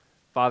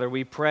Father,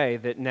 we pray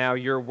that now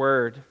your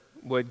word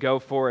would go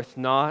forth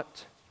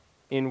not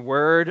in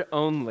word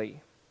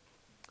only,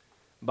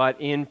 but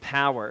in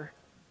power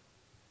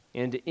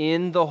and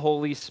in the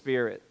Holy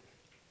Spirit.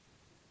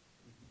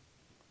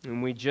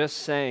 And we just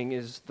sang,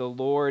 is the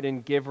Lord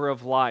and giver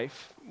of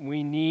life.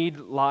 We need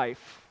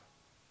life.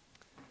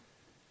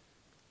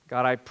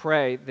 God, I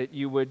pray that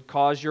you would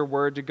cause your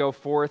word to go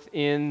forth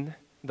in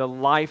the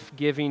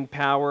life-giving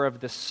power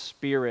of the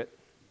Spirit.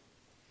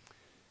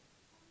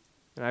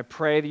 And I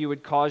pray that you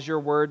would cause your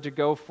word to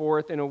go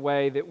forth in a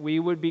way that we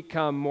would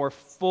become more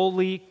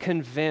fully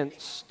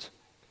convinced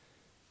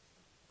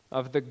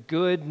of the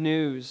good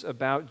news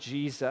about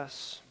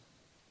Jesus.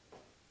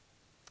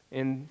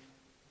 And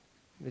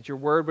that your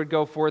word would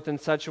go forth in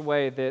such a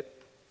way that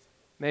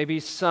maybe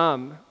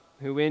some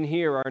who in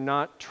here are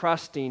not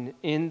trusting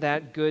in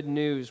that good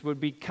news would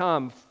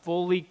become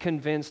fully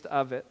convinced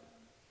of it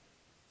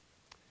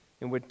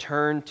and would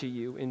turn to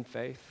you in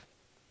faith.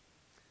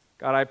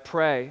 God, I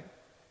pray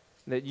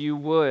that you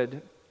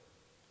would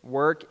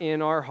work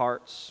in our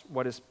hearts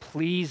what is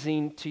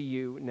pleasing to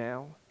you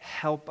now.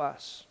 Help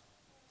us.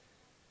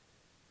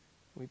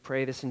 We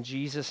pray this in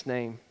Jesus'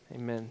 name.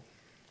 Amen.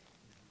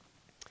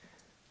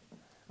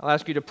 I'll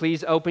ask you to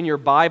please open your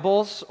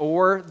Bibles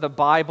or the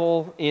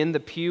Bible in the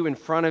pew in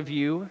front of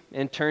you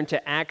and turn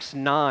to Acts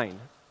 9.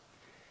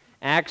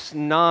 Acts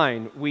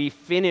 9, we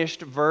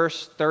finished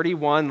verse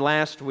 31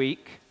 last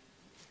week,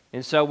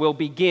 and so we'll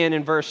begin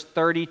in verse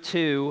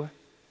 32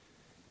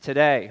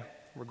 today.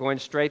 We're going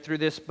straight through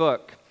this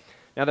book.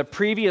 Now, the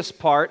previous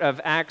part of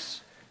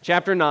Acts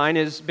chapter 9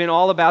 has been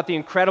all about the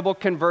incredible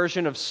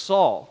conversion of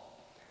Saul.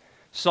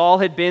 Saul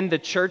had been the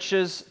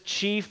church's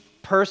chief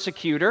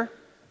persecutor,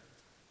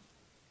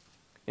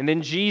 and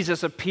then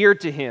Jesus appeared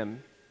to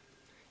him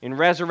in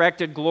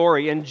resurrected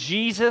glory, and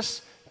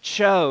Jesus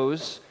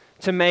chose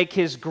to make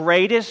his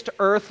greatest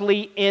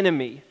earthly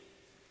enemy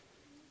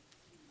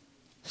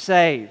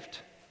saved,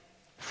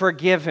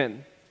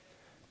 forgiven,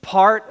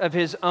 part of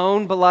his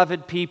own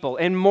beloved people.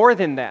 And more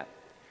than that,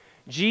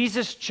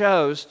 Jesus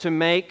chose to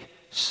make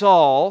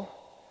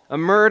Saul, a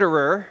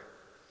murderer,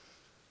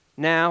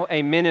 now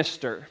a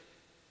minister.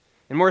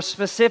 And more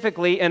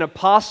specifically, an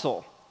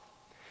apostle.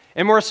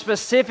 And more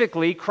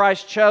specifically,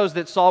 Christ chose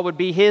that Saul would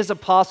be his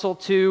apostle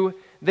to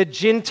the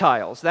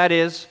Gentiles, that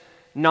is,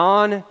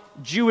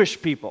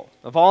 non-Jewish people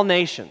of all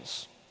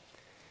nations.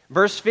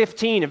 Verse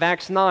 15 of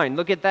Acts 9,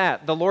 look at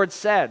that. The Lord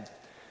said,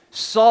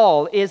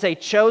 Saul is a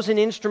chosen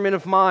instrument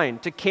of mine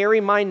to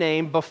carry my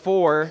name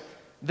before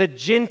the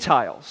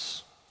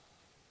Gentiles.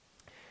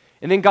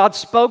 And then God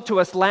spoke to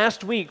us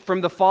last week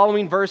from the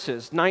following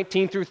verses,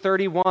 19 through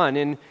 31,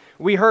 and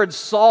we heard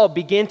Saul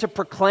begin to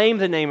proclaim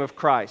the name of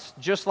Christ,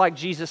 just like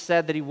Jesus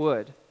said that he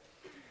would.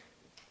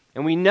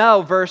 And we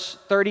know verse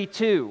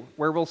 32,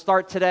 where we'll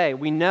start today,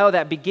 we know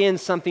that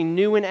begins something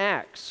new in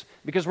Acts,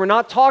 because we're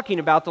not talking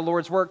about the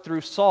Lord's work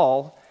through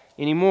Saul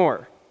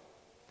anymore.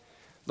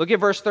 Look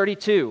at verse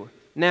 32.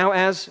 Now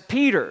as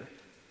Peter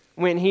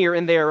went here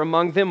and there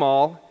among them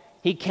all,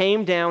 he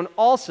came down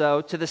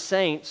also to the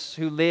saints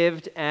who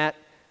lived at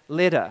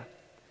Lydda.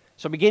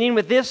 So beginning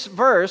with this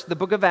verse, the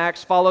book of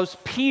Acts follows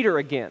Peter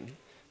again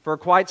for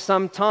quite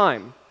some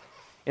time.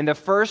 And the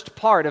first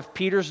part of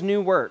Peter's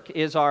new work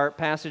is our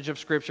passage of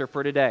Scripture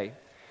for today.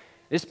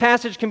 This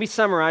passage can be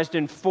summarized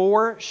in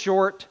 4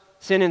 short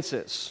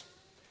sentences.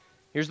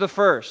 Here's the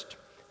first.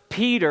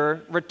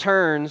 Peter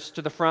returns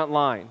to the front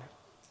line.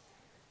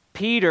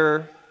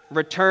 Peter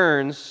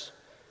returns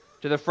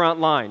to the front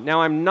line.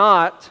 Now, I'm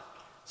not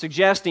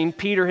suggesting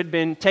Peter had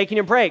been taking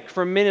a break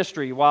from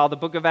ministry while the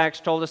book of Acts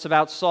told us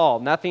about Saul.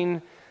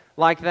 Nothing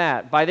like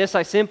that. By this,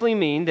 I simply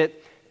mean that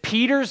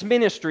Peter's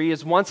ministry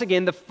is once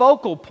again the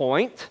focal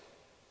point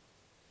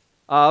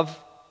of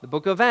the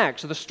book of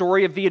Acts, the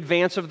story of the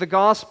advance of the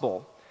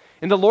gospel.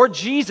 And the Lord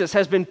Jesus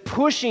has been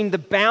pushing the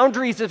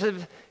boundaries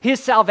of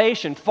his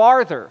salvation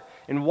farther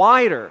and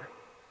wider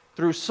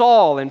through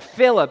Saul and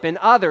Philip and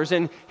others.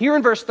 And here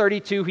in verse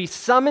 32, he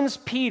summons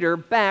Peter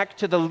back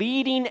to the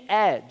leading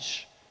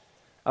edge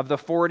of the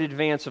forward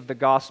advance of the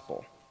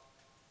gospel.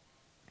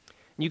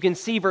 You can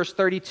see verse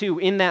 32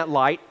 in that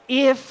light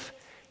if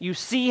you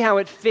see how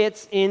it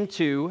fits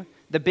into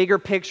the bigger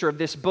picture of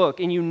this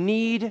book, and you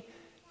need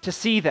to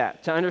see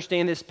that to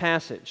understand this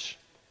passage.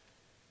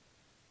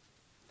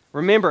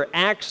 Remember,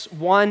 Acts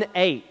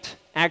 1:8.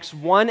 Acts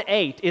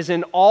 1:8 is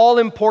an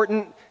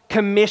all-important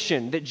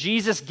commission that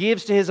Jesus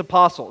gives to his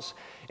apostles.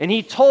 And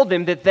he told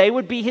them that they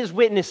would be his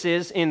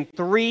witnesses in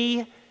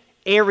 3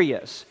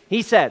 areas.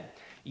 He said,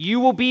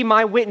 you will be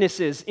my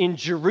witnesses in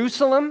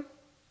Jerusalem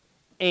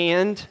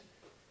and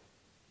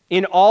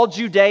in all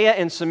Judea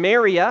and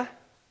Samaria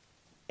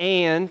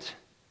and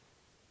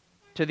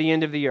to the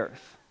end of the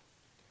earth.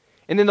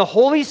 And then the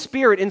Holy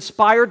Spirit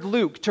inspired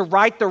Luke to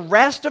write the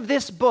rest of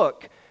this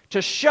book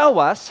to show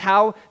us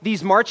how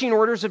these marching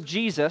orders of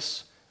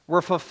Jesus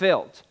were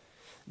fulfilled.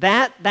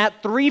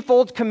 That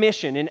threefold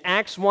commission in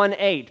Acts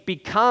 1:8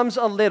 becomes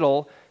a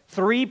little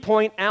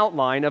 3-point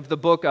outline of the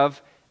book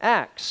of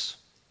Acts.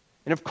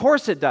 And of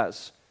course it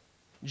does.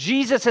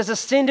 Jesus has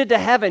ascended to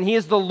heaven. He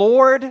is the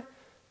Lord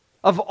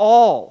of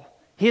all.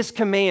 His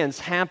commands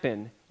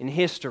happen in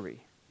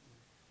history.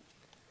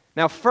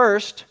 Now,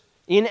 first,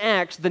 in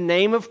Acts, the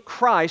name of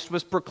Christ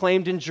was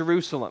proclaimed in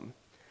Jerusalem.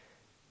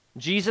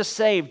 Jesus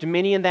saved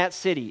many in that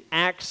city.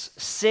 Acts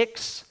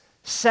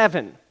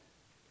 6:7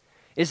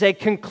 is a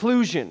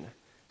conclusion,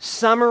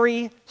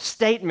 summary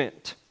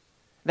statement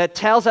that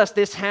tells us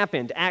this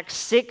happened. Acts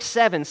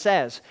 6:7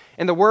 says,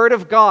 "And the word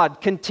of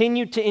God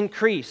continued to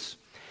increase,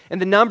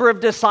 and the number of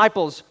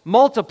disciples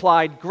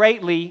multiplied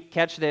greatly,"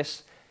 catch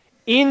this,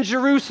 "in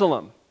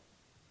Jerusalem."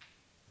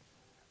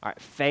 All right,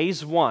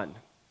 phase 1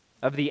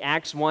 of the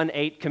Acts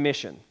 1:8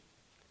 commission.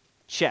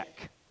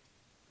 Check.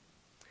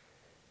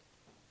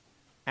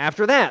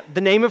 After that,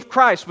 the name of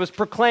Christ was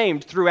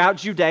proclaimed throughout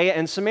Judea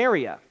and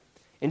Samaria,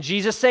 and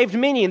Jesus saved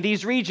many in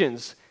these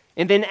regions.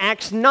 And then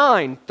Acts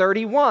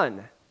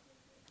 9:31.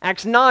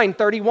 Acts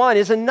 9:31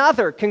 is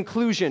another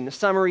conclusion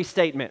summary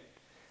statement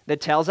that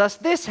tells us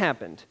this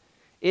happened.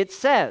 It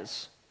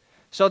says,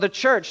 "So the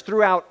church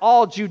throughout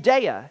all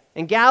Judea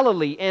and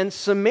Galilee and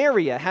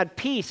Samaria had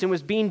peace and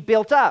was being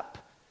built up,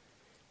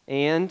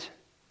 and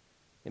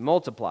it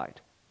multiplied."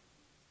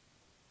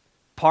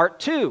 Part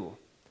 2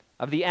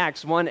 of the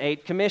Acts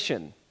 1:8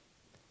 commission.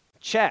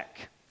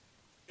 Check.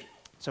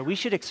 So we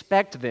should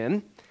expect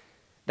then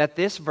that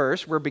this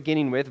verse we're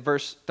beginning with,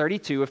 verse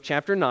 32 of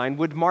chapter 9,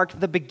 would mark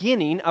the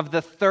beginning of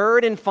the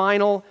third and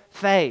final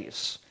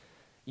phase.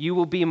 "You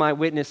will be my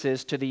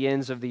witnesses to the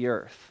ends of the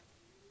earth."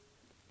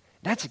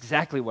 That's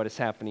exactly what is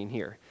happening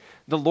here.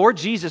 The Lord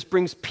Jesus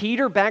brings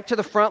Peter back to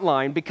the front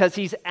line because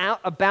he's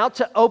about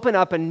to open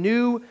up a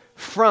new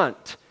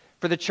front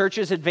for the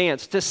church's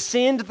advance, to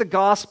send the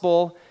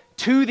gospel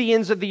to the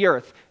ends of the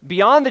earth,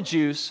 beyond the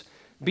Jews,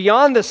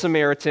 beyond the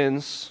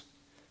Samaritans,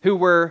 who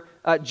were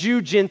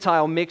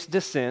Jew-Gentile mixed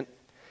descent,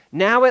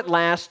 now at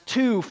last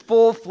to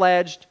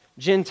full-fledged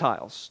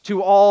Gentiles,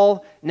 to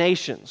all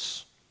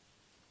nations.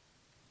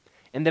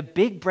 And the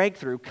big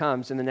breakthrough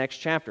comes in the next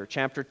chapter,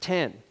 chapter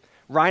 10.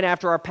 Right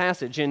after our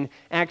passage in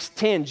Acts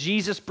 10,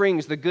 Jesus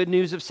brings the good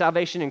news of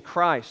salvation in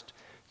Christ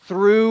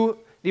through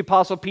the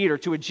Apostle Peter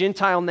to a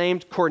Gentile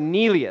named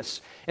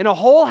Cornelius. And a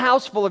whole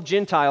house full of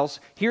Gentiles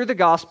hear the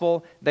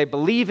gospel, they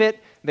believe it,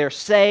 they're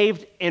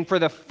saved, and for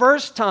the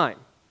first time,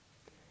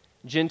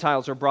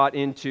 Gentiles are brought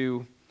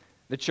into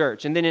the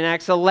church. And then in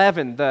Acts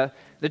 11, the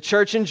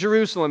church in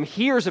Jerusalem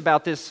hears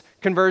about this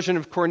conversion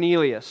of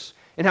Cornelius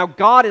and how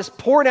God has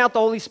poured out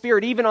the Holy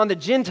Spirit even on the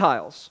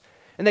Gentiles.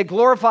 And they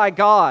glorify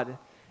God,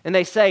 and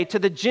they say, "To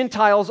the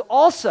Gentiles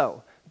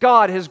also,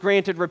 God has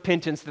granted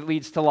repentance that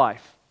leads to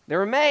life."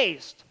 They're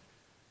amazed.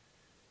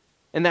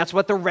 And that's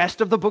what the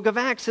rest of the book of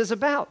Acts is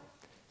about.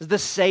 The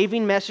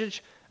saving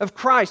message of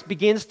Christ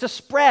begins to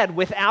spread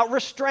without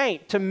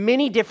restraint to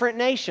many different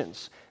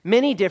nations,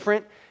 many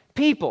different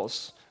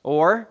peoples,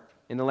 or,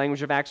 in the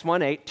language of Acts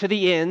 1:8, to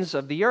the ends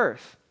of the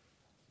earth.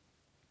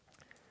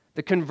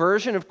 The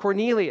conversion of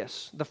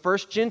Cornelius, the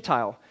first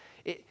Gentile,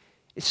 it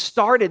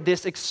started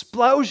this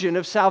explosion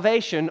of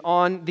salvation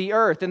on the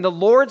earth. And the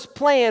Lord's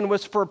plan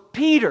was for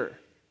Peter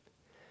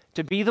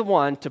to be the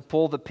one to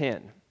pull the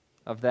pin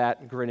of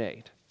that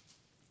grenade.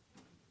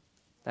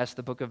 That's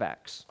the book of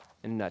Acts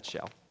in a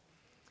nutshell.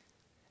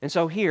 And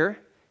so here,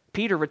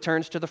 Peter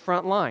returns to the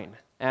front line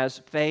as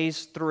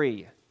phase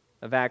 3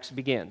 of Acts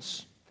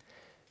begins.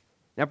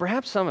 Now,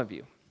 perhaps some of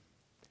you,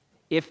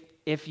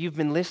 if you've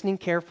been listening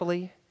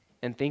carefully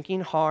and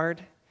thinking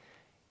hard,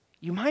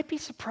 you might be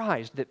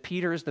surprised that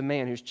Peter is the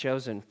man who's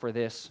chosen for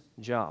this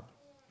job.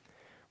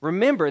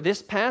 Remember,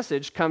 this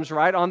passage comes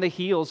right on the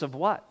heels of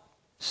what?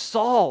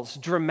 Saul's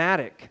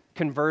dramatic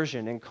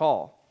conversion and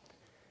call.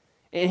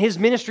 And his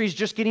ministry is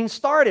just getting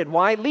started.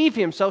 Why leave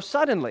him so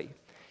suddenly?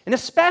 And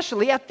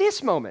especially at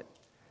this moment,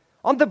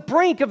 on the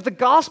brink of the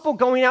gospel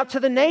going out to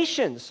the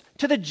nations,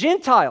 to the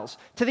Gentiles,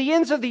 to the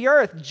ends of the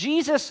earth.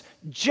 Jesus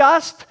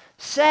just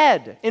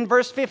said in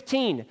verse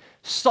 15,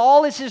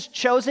 Saul is his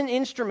chosen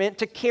instrument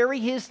to carry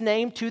his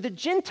name to the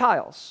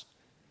Gentiles.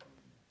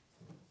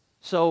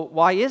 So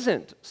why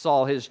isn't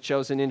Saul his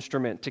chosen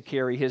instrument to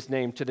carry his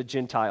name to the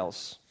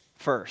Gentiles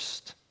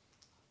first?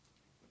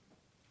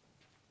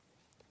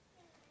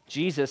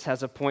 Jesus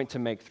has a point to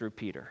make through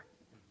Peter.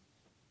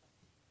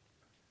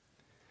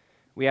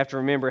 We have to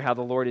remember how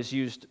the Lord has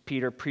used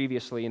Peter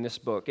previously in this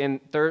book. And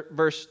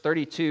verse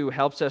 32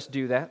 helps us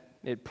do that.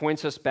 It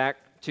points us back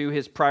to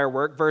his prior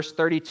work. Verse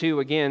 32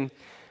 again,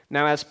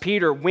 now as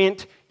Peter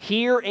went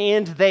here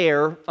and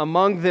there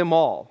among them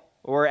all,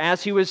 or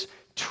as he was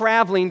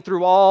traveling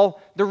through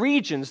all the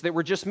regions that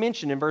were just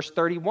mentioned in verse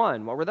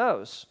 31. What were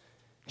those?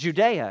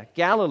 Judea,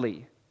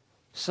 Galilee,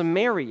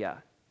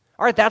 Samaria.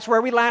 All right, that's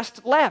where we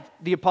last left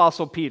the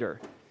Apostle Peter.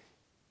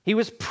 He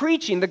was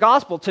preaching the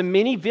gospel to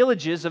many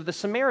villages of the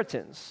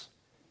Samaritans.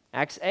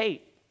 Acts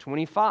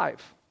 8:25.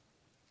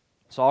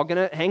 It's all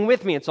going to hang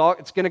with me. It's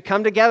going to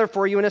come together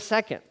for you in a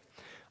second.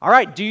 All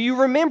right, do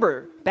you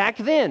remember back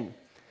then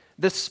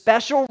the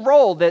special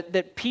role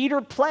that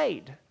Peter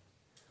played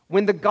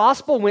when the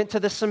gospel went to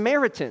the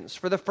Samaritans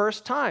for the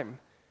first time?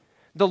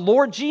 The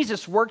Lord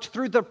Jesus worked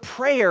through the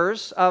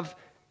prayers of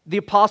the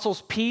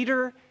apostles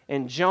Peter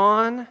and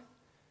John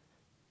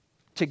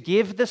to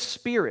give the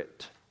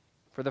Spirit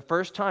for the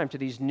first time to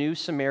these new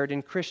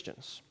Samaritan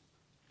Christians.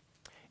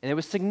 And it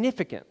was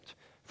significant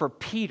for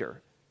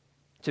Peter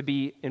to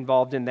be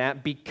involved in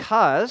that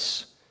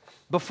because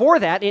before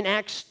that, in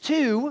Acts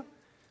 2,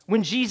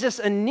 when Jesus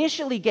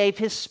initially gave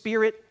his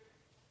Spirit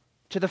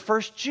to the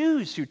first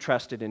Jews who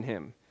trusted in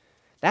him,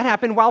 that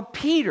happened while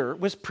Peter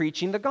was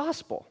preaching the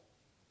gospel.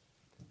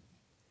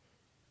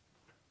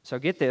 So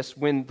get this,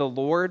 when the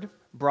Lord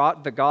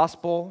brought the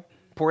gospel,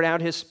 poured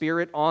out his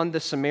Spirit on the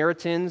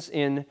Samaritans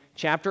in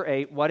chapter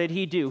 8, what did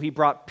he do? He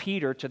brought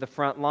Peter to the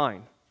front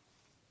line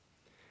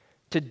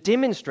to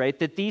demonstrate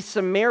that these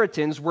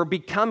Samaritans were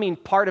becoming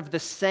part of the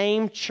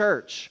same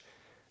church,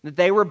 that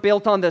they were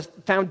built on the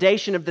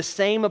foundation of the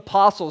same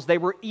apostles. They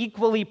were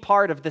equally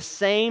part of the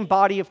same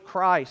body of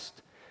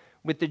Christ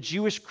with the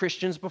Jewish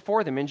Christians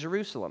before them in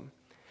Jerusalem.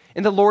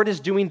 And the Lord is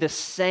doing the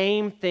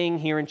same thing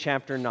here in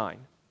chapter 9.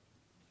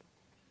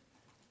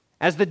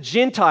 As the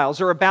Gentiles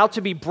are about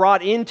to be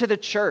brought into the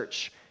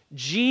church,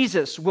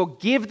 Jesus will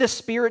give the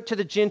Spirit to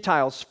the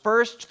Gentiles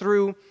first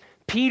through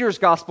Peter's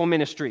gospel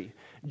ministry,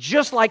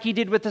 just like he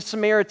did with the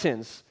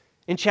Samaritans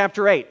in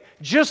chapter 8,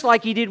 just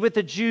like he did with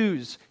the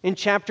Jews in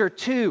chapter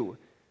 2.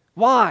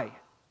 Why?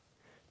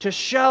 To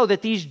show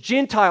that these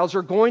Gentiles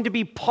are going to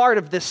be part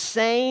of the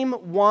same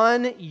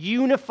one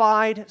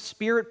unified,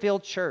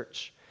 Spirit-filled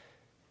church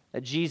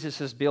that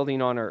Jesus is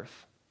building on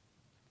earth.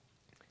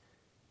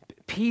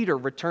 Peter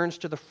returns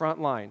to the front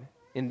line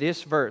in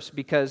this verse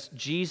because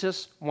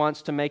Jesus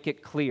wants to make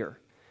it clear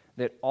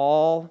that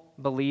all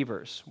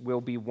believers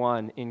will be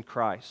one in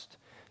Christ,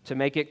 to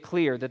make it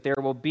clear that there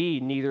will be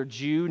neither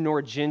Jew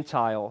nor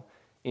Gentile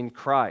in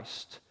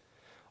Christ.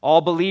 All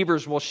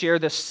believers will share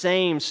the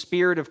same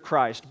Spirit of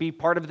Christ, be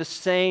part of the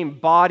same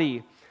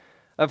body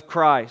of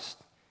Christ.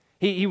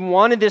 He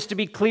wanted this to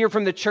be clear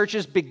from the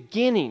church's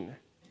beginning,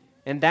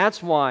 and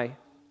that's why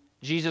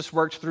Jesus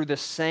worked through the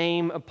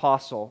same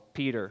apostle,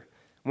 Peter,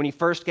 when he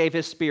first gave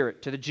his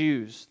Spirit to the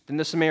Jews, then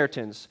the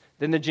Samaritans,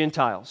 then the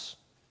Gentiles.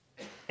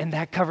 And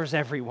that covers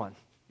everyone.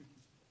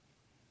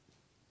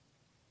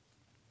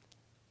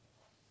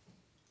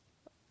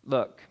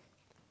 Look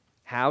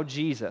how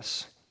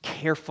Jesus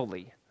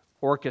carefully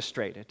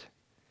orchestrated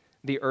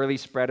the early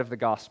spread of the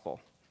gospel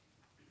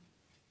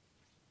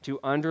to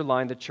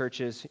underline the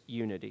church's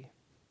unity.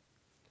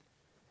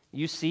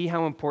 You see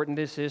how important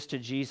this is to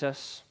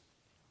Jesus?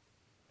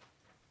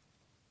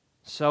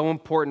 So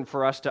important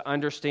for us to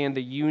understand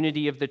the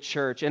unity of the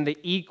church and the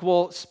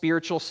equal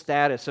spiritual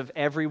status of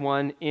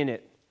everyone in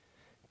it.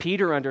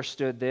 Peter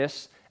understood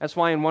this. That's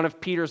why in one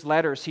of Peter's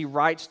letters, he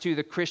writes to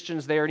the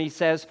Christians there and he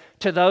says,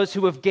 to those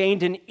who have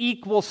gained an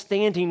equal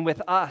standing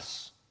with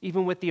us,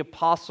 even with the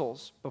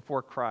apostles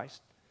before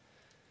Christ.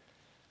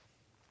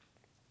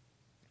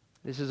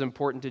 This is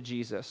important to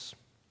Jesus.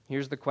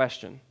 Here's the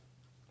question.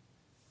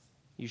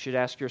 You should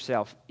ask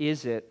yourself,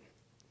 is it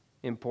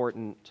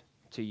important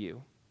to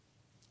you?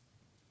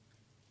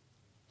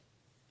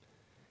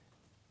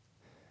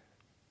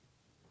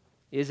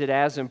 Is it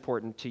as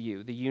important to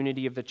you, the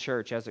unity of the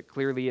church, as it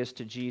clearly is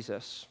to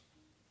Jesus?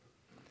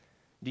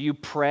 Do you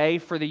pray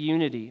for the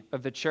unity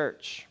of the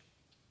church?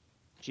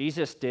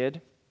 Jesus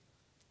did.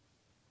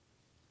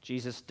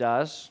 Jesus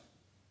does.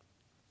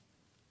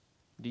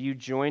 Do you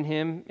join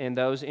him in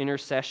those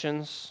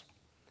intercessions?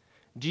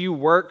 Do you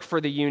work for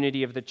the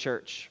unity of the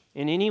church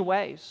in any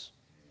ways?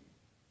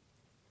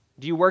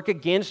 Do you work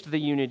against the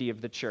unity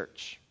of the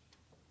church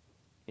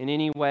in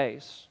any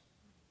ways?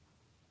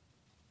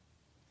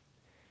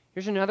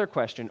 Here's another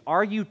question.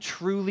 Are you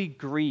truly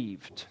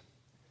grieved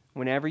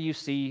whenever you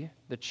see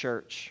the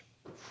church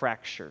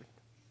fractured?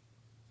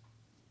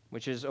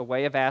 Which is a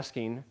way of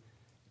asking,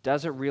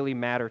 does it really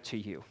matter to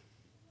you?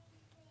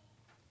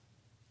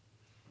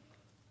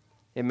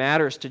 It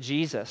matters to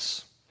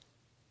Jesus.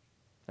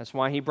 That's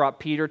why he brought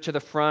Peter to the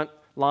front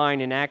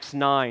line in Acts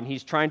 9.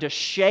 He's trying to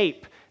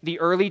shape the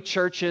early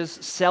church's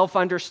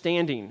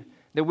self-understanding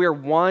that we're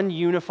one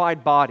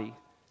unified body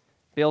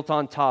built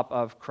on top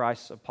of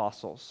Christ's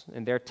apostles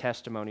and their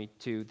testimony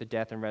to the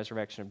death and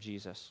resurrection of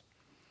Jesus.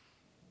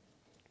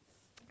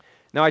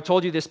 Now, I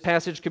told you this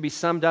passage could be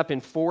summed up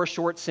in 4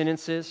 short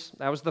sentences.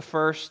 That was the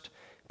first.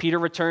 Peter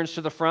returns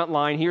to the front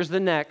line. Here's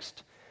the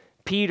next.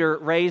 Peter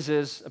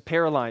raises a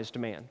paralyzed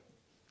man.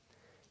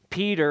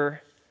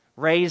 Peter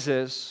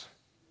raises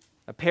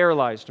a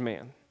paralyzed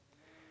man.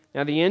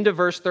 Now, the end of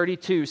verse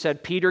 32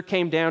 said, Peter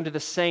came down to the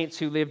saints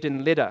who lived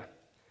in Lydda.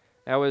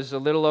 That was a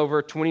little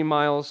over 20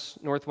 miles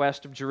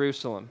northwest of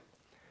Jerusalem.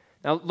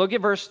 Now, look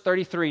at verse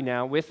 33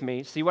 now with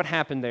me. See what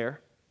happened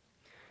there.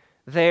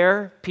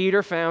 There,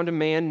 Peter found a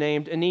man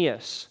named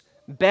Aeneas,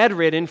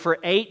 bedridden for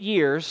 8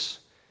 years,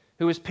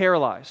 who was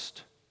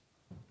paralyzed.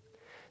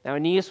 Now,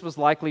 Aeneas was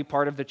likely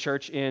part of the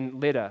church in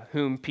Lydda,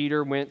 whom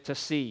Peter went to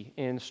see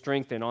and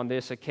strengthen on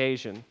this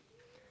occasion.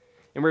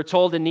 And we're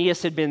told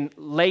Aeneas had been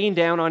laying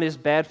down on his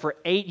bed for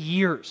 8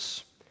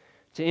 years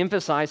to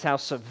emphasize how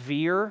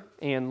severe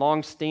and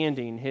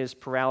long-standing his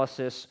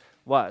paralysis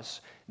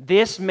was.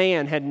 This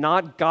man had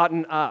not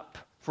gotten up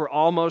for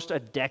almost a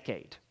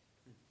decade.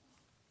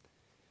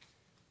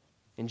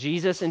 And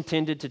Jesus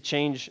intended to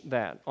change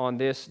that on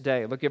this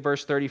day. Look at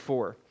verse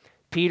 34.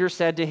 Peter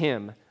said to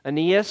him,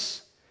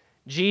 Aeneas,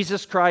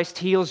 Jesus Christ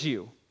heals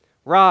you.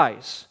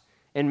 Rise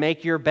and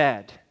make your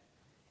bed.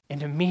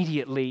 And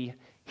immediately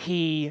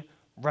he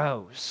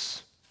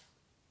rose.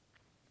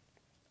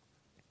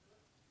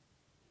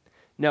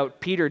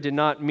 Note, Peter did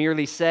not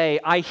merely say,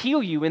 I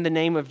heal you in the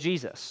name of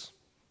Jesus.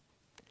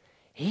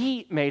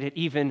 He made it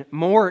even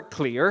more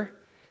clear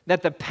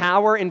that the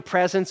power and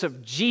presence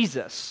of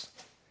Jesus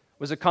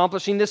was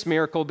accomplishing this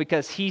miracle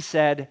because he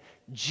said,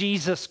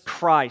 Jesus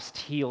Christ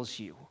heals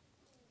you.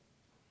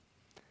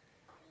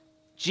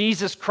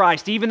 Jesus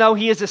Christ, even though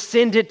he has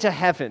ascended to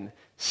heaven,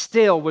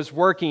 still was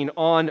working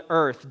on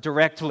earth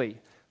directly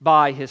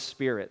by his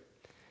Spirit.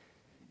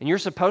 And you're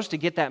supposed to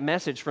get that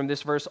message from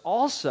this verse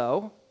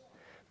also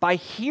by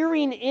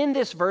hearing in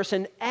this verse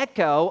an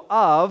echo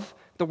of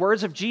the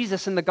words of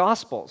Jesus in the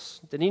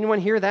Gospels. Did anyone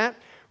hear that?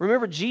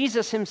 Remember,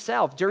 Jesus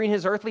himself, during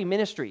his earthly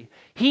ministry,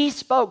 he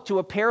spoke to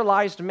a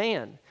paralyzed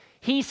man.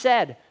 He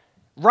said,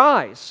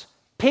 rise,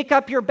 pick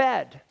up your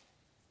bed.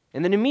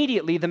 And then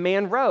immediately the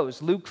man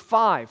rose, Luke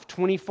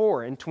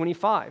 5:24 and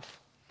 25.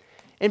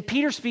 And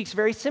Peter speaks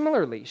very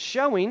similarly,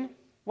 showing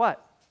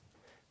what?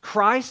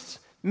 Christ's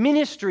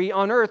ministry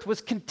on earth was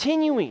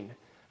continuing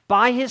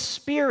by his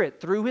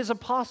Spirit through his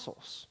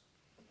apostles.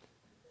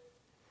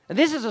 And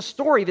this is a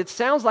story that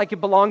sounds like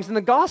it belongs in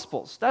the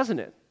Gospels, doesn't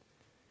it?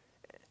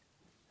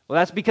 Well,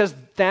 that's because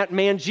that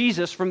man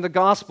Jesus from the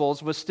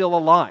Gospels was still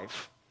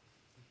alive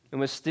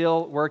and was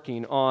still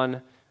working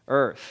on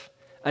earth.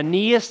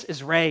 Aeneas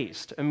is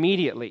raised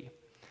immediately.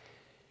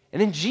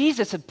 And then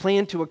Jesus had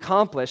planned to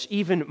accomplish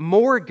even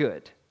more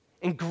good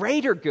and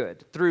greater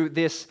good through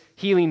this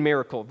healing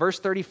miracle. Verse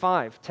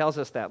 35 tells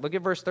us that. Look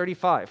at verse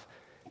 35.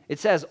 It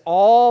says,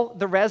 all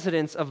the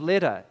residents of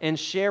Lydda and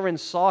Sharon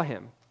saw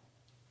him,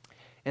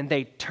 and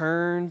they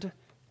turned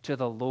to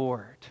the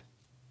Lord.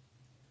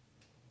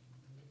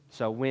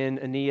 So when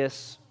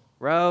Aeneas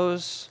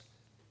rose,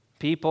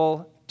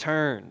 people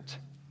turned.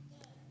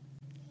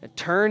 And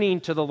turning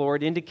to the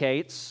Lord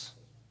indicates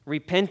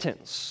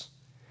repentance.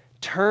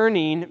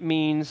 Turning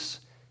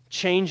means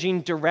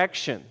changing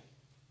direction.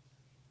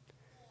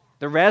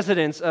 The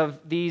residents of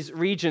these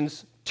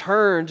regions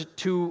turned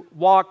to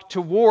walk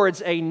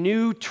towards a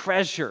new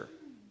treasure,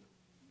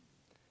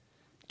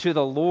 to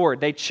the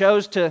Lord. They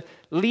chose to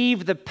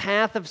leave the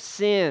path of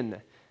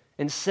sin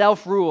and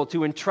self-rule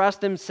to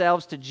entrust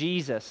themselves to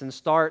Jesus and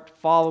start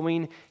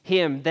following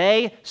him.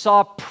 They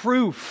saw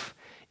proof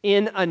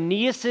in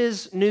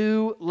Aeneas'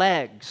 new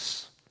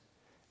legs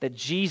that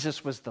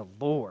Jesus was the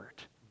Lord.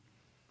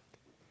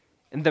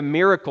 And the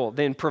miracle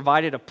then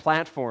provided a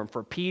platform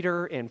for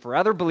Peter and for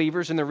other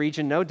believers in the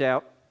region, no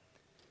doubt,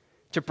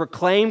 to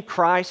proclaim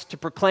Christ, to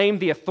proclaim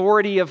the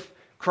authority of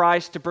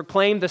Christ, to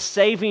proclaim the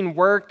saving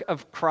work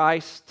of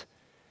Christ.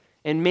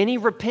 And many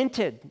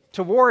repented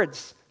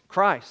towards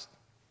Christ.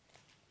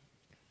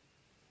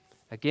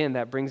 Again,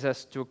 that brings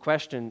us to a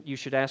question you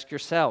should ask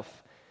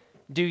yourself.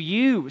 Do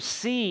you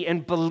see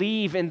and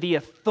believe in the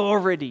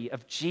authority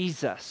of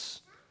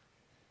Jesus?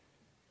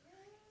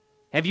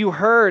 Have you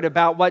heard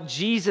about what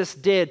Jesus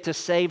did to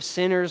save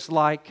sinners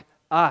like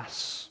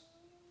us?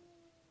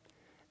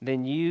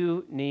 Then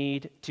you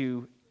need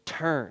to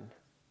turn.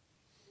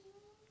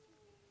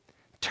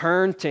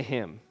 Turn to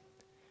him.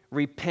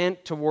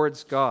 Repent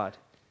towards God.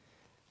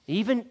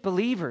 Even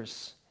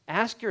believers,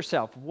 ask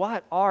yourself,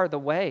 what are the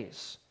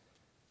ways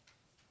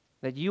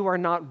that you are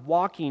not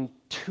walking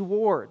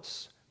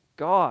towards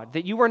God,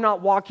 that you are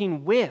not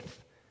walking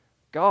with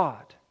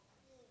God?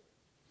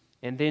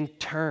 And then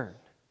turn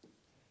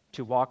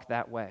to walk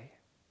that way.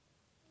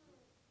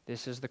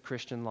 This is the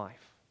Christian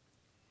life.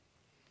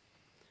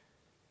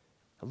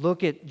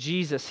 Look at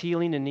Jesus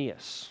healing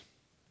Aeneas.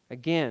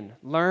 Again,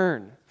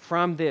 learn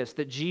from this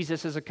that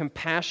Jesus is a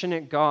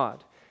compassionate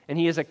God and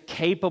he is a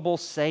capable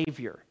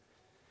Savior.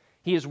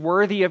 He is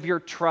worthy of your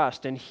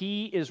trust and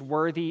he is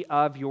worthy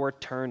of your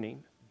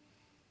turning.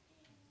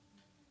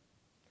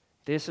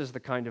 This is the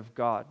kind of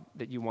God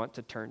that you want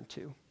to turn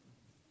to.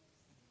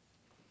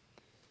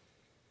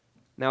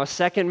 Now, a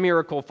second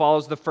miracle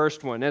follows the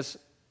first one. As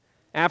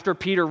after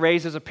Peter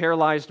raises a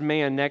paralyzed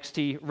man, next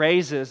he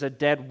raises a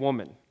dead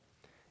woman.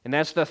 And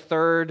that's the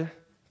third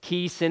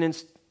key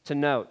sentence to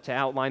note, to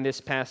outline this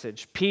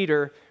passage.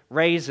 Peter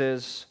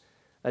raises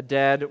a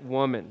dead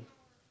woman.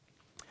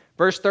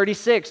 Verse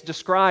 36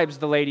 describes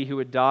the lady who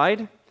had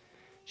died.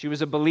 She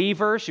was a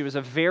believer. She was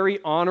a very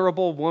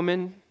honorable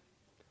woman.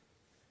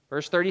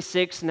 Verse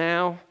 36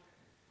 now,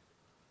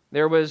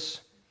 there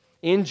was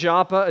in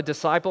Joppa a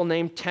disciple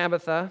named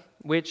Tabitha,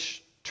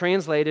 which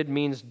translated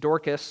means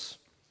Dorcas.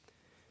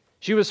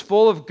 She was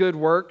full of good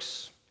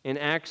works and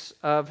acts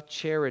of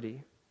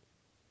charity.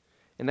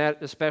 And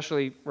that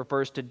especially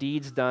refers to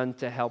deeds done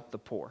to help the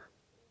poor.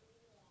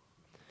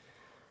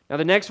 Now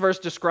the next verse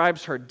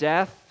describes her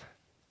death,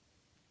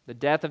 the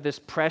death of this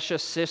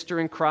precious sister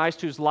in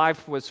Christ whose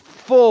life was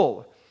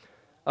full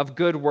of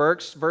good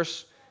works.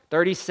 Verse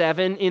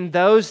 37, in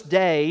those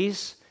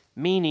days,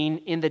 meaning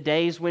in the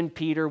days when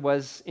Peter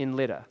was in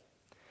Lydda.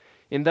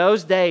 In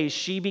those days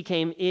she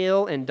became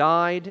ill and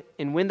died,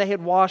 and when they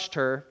had washed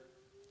her,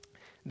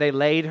 they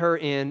laid her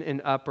in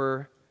an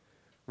upper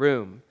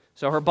room.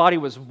 So her body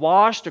was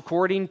washed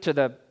according to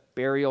the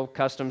burial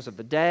customs of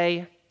the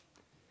day,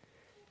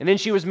 and then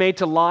she was made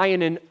to lie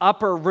in an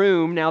upper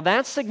room. Now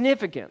that's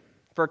significant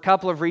for a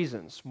couple of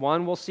reasons.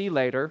 One we'll see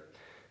later.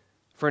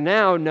 For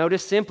now,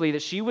 notice simply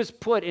that she was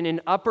put in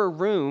an upper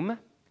room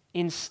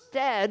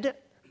instead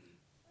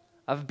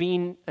of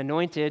being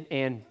anointed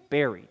and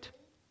buried,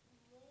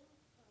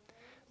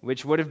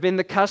 which would have been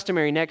the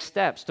customary next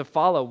steps to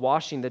follow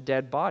washing the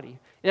dead body.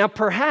 Now,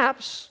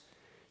 perhaps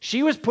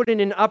she was put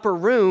in an upper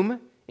room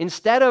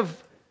instead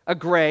of a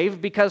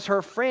grave because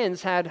her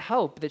friends had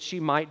hope that she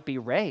might be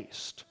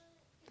raised.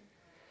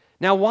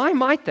 Now, why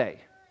might they?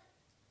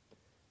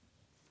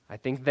 I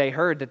think they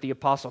heard that the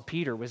Apostle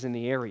Peter was in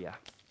the area.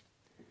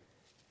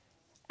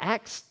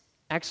 Acts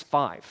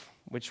 5,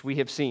 which we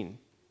have seen.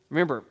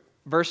 Remember,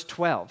 verse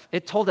 12,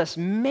 it told us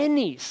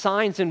many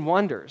signs and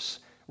wonders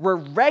were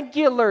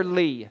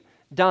regularly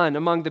done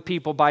among the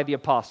people by the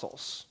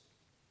apostles.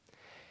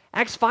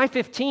 Acts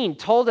 5:15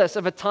 told us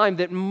of a time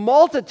that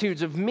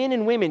multitudes of men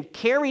and women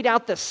carried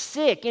out the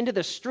sick into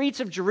the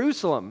streets of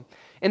Jerusalem,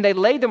 and they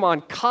laid them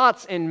on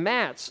cots and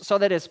mats so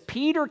that as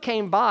Peter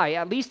came by,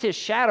 at least his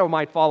shadow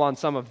might fall on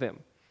some of them.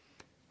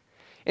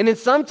 And then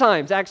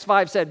sometimes, Acts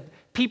 5 said,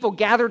 people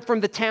gathered from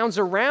the towns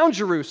around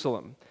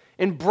Jerusalem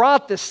and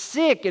brought the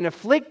sick and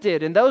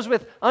afflicted and those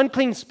with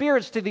unclean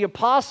spirits to the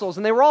apostles,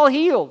 and they were all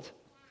healed.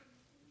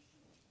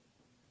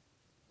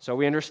 So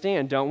we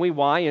understand, don't we,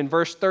 why in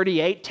verse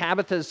 38,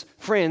 Tabitha's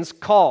friends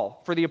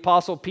call for the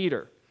apostle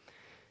Peter.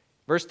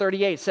 Verse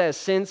 38 says,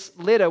 since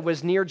Lydda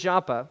was near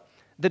Joppa,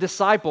 the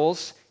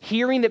disciples,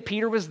 hearing that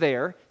Peter was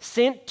there,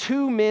 sent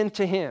 2 men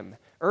to him,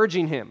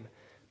 urging him,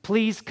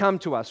 please come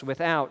to us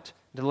without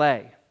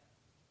delay.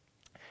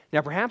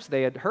 Now perhaps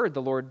they had heard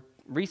the Lord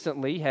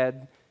recently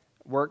had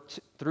worked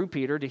through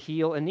Peter to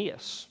heal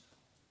Aeneas.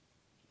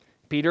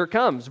 Peter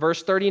comes,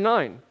 verse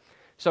 39.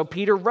 So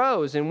Peter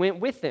rose and went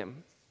with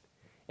them.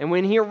 And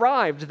when he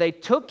arrived, they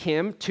took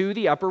him to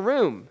the upper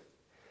room.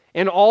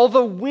 And all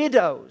the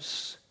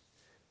widows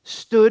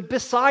stood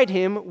beside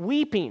him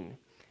weeping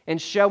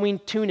and showing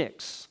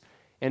tunics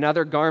and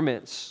other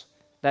garments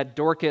that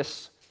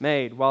Dorcas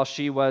made while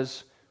she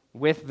was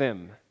with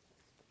them.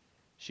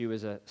 She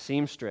was a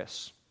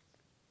seamstress.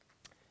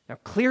 Now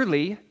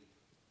clearly,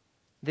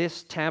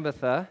 this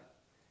Tabitha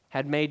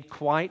had made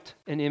quite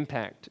an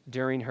impact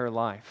during her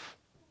life.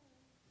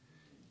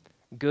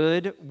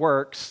 Good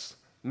works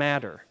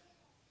matter.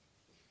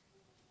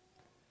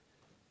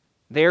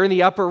 There in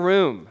the upper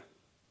room,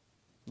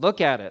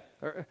 look at it.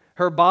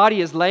 Her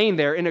body is laying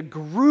there, and a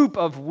group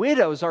of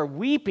widows are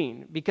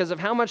weeping because of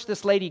how much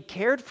this lady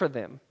cared for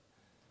them.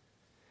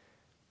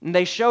 And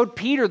they showed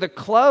Peter the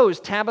clothes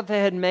Tabitha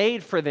had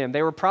made for them.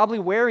 They were probably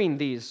wearing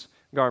these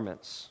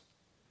garments.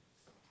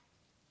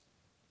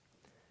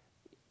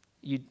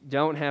 You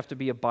don't have to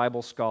be a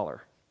Bible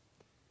scholar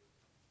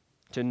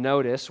to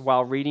notice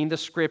while reading the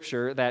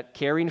scripture that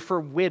caring for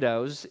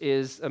widows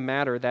is a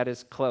matter that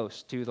is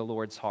close to the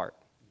Lord's heart.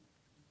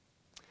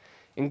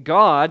 And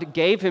God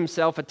gave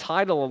himself a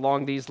title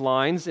along these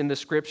lines in the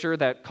scripture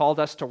that called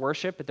us to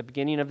worship at the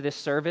beginning of this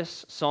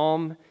service.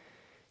 Psalm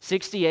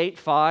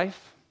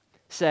 68:5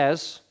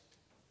 says,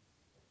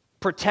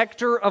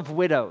 "Protector of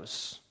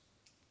widows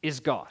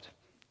is God."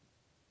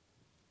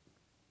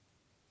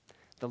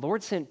 The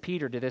Lord sent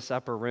Peter to this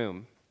upper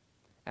room,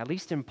 at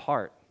least in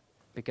part,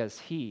 because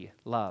he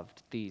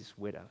loved these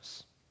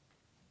widows.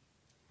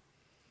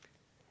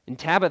 And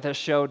Tabitha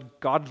showed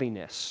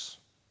godliness,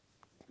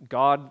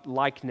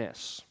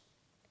 God-likeness,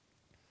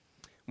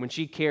 when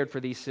she cared for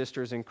these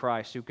sisters in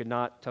Christ who could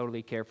not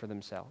totally care for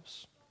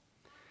themselves.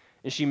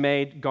 And she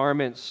made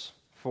garments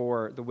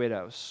for the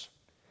widows.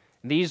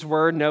 And these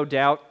were, no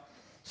doubt,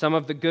 some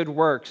of the good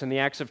works and the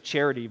acts of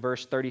charity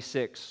verse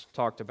 36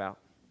 talked about.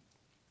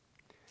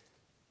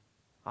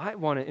 I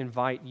want to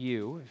invite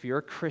you, if you're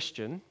a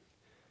Christian,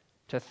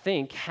 to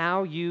think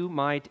how you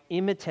might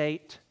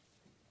imitate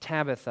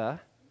Tabitha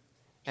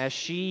as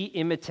she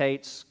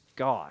imitates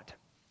God.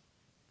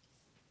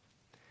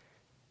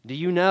 Do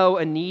you know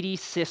a needy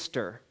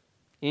sister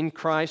in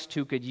Christ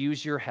who could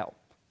use your help?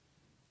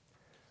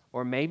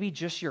 Or maybe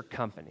just your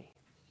company?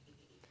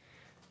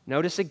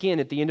 Notice again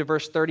at the end of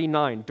verse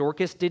 39,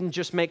 Dorcas didn't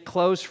just make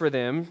clothes for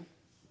them.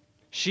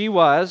 She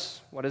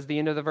was, what does the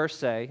end of the verse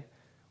say?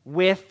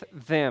 With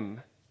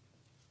them.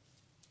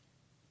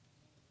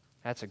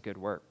 That's a good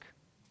work.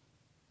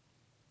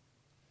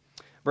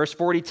 Verse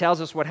 40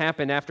 tells us what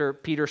happened after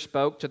Peter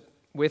spoke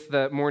with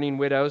the mourning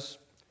widows.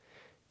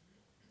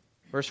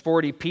 Verse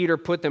 40, Peter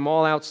put them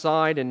all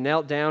outside and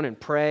knelt down and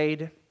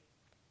prayed.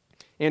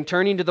 And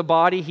turning to the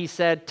body, he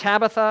said,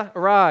 "Tabitha,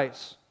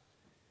 arise."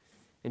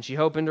 And she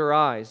opened her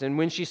eyes. And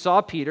when she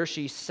saw Peter,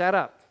 she sat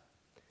up.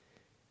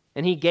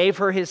 And he gave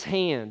her his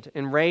hand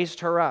and raised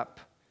her up.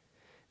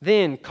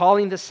 Then,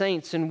 calling the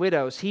saints and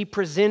widows, he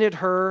presented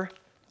her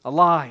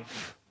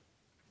alive.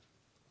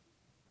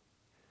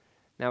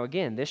 Now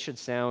again, this should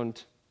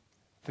sound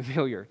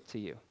familiar to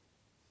you.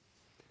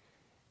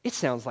 It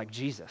sounds like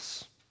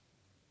Jesus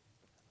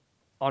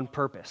on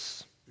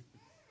purpose.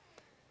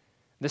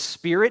 The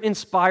Spirit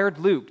inspired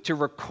Luke to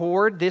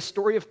record this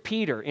story of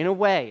Peter in a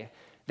way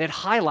that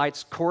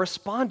highlights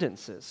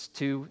correspondences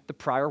to the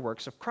prior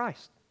works of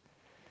Christ.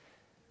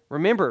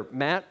 Remember,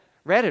 Matt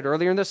read it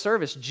earlier in the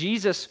service.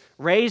 Jesus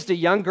raised a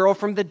young girl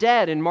from the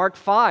dead in Mark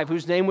 5,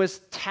 whose name was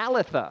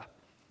Talitha,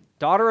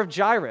 daughter of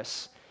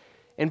Jairus.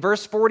 In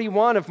verse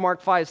 41 of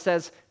Mark 5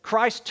 says,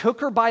 Christ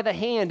took her by the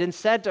hand and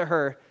said to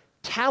her,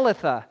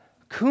 Talitha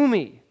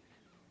kumi,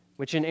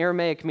 which in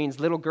Aramaic means,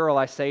 little girl,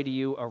 I say to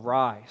you,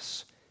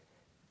 arise.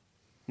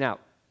 Now,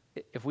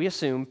 if we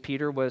assume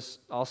Peter was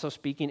also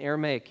speaking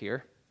Aramaic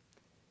here,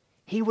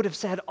 he would have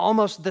said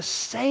almost the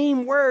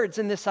same words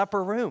in this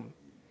upper room,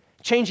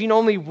 changing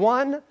only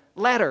one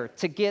letter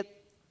to get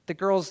the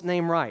girl's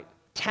name right,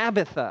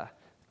 Tabitha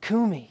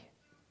kumi.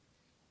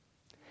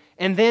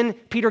 And then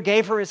Peter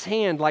gave her his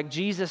hand like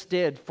Jesus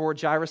did for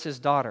Jairus'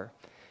 daughter.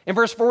 In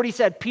verse 40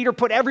 said, Peter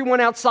put everyone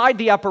outside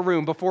the upper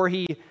room before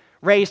he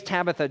raised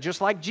Tabitha,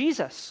 just like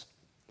Jesus.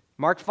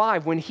 Mark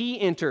 5, when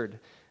he entered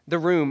the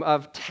room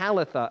of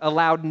Talitha,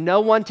 allowed no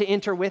one to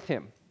enter with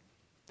him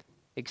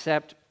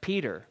except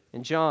Peter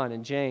and John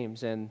and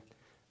James and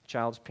the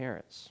child's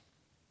parents.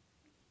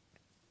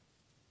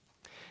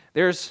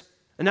 There's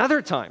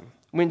another time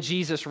when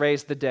Jesus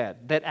raised the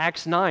dead that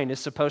Acts 9 is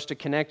supposed to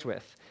connect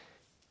with.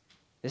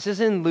 This is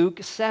in Luke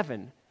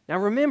 7. Now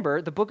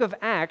remember, the book of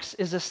Acts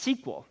is a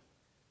sequel.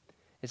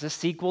 It's a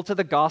sequel to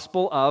the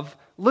Gospel of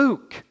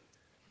Luke.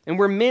 And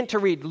we're meant to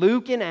read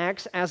Luke and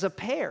Acts as a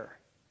pair.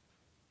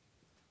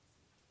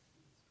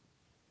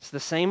 It's the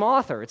same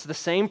author. It's the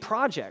same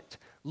project.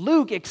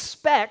 Luke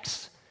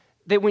expects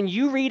that when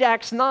you read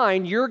Acts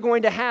 9, you're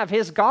going to have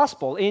his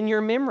gospel in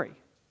your memory.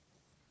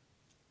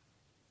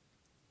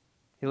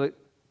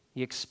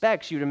 He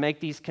expects you to make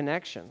these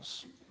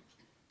connections.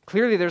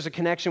 Clearly, there's a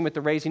connection with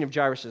the raising of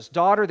Jairus'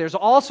 daughter. There's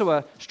also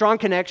a strong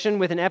connection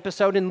with an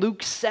episode in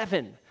Luke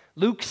 7.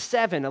 Luke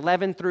 7,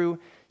 11 through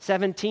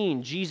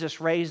 17,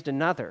 Jesus raised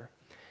another.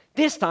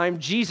 This time,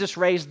 Jesus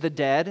raised the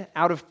dead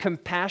out of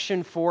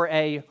compassion for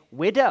a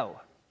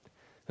widow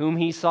whom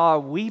he saw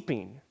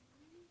weeping.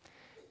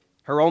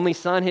 Her only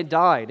son had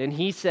died, and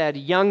he said,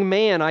 Young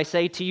man, I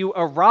say to you,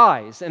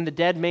 arise. And the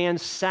dead man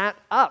sat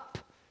up.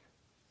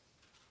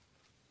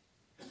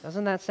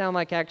 Doesn't that sound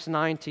like Acts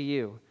 9 to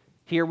you?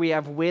 Here we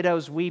have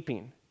widows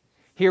weeping.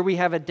 Here we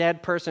have a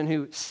dead person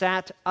who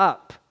sat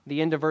up,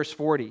 the end of verse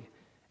 40,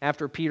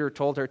 after Peter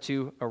told her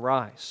to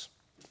arise.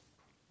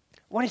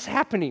 What is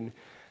happening?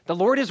 The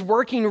Lord is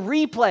working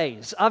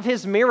replays of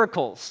his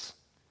miracles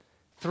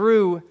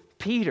through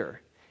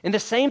Peter. And the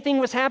same thing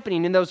was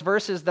happening in those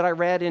verses that I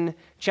read in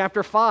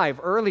chapter 5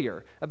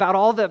 earlier about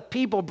all the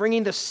people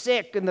bringing the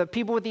sick and the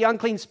people with the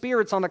unclean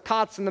spirits on the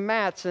cots and the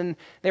mats, and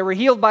they were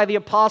healed by the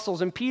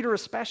apostles, and Peter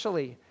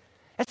especially.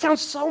 It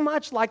sounds so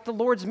much like the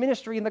Lord's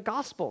ministry in the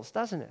Gospels,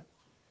 doesn't it?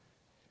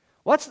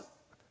 What's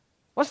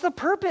the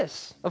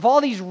purpose of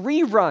all these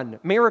rerun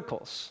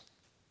miracles?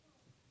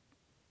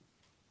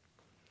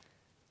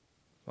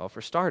 Well,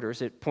 for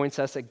starters, it points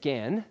us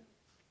again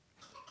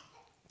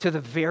to the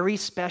very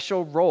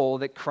special role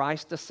that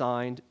Christ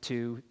assigned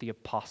to the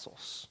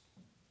apostles.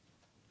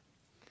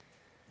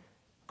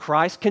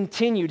 Christ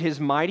continued his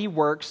mighty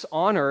works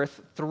on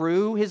earth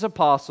through his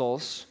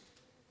apostles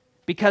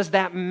because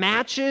that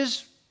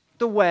matches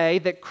the way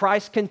that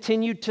Christ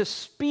continued to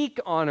speak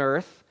on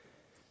earth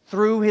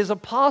through his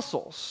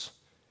apostles.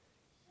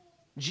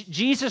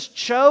 Jesus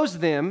chose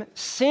them,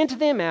 sent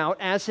them out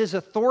as his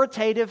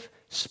authoritative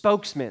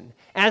spokesman,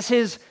 as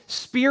his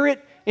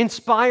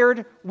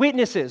Spirit-inspired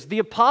witnesses. The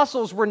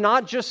apostles were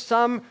not just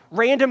some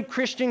random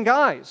Christian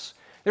guys.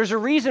 There's a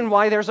reason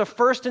why there's a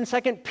 1st and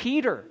 2nd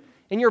Peter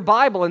in your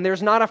Bible, and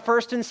there's not a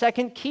 1st and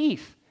 2nd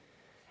Keith.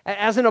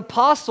 As an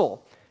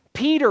apostle,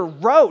 Peter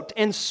wrote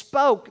and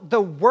spoke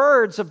the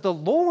words of the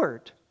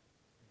Lord,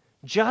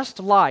 just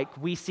like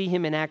we see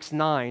him in Acts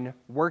 9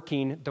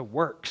 working the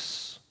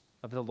works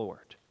of the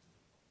Lord.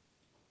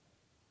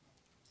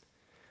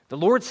 The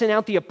Lord sent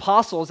out the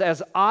apostles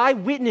as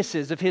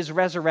eyewitnesses of his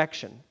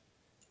resurrection.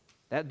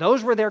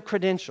 Those were their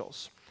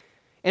credentials.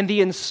 And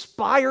the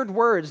inspired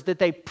words that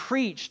they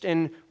preached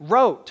and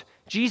wrote,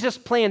 Jesus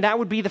planned that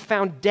would be the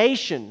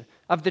foundation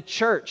of the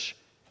church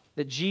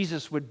that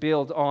Jesus would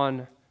build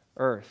on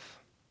earth.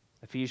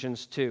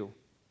 Ephesians 2.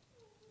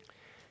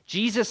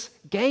 Jesus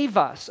gave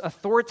us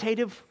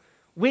authoritative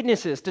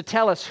witnesses to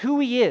tell us who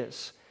he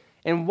is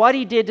and what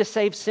he did to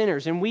save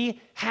sinners. And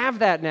we have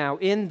that now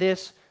in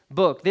this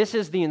book. This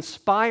is the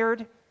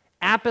inspired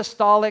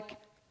apostolic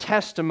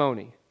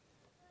testimony.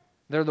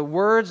 They're the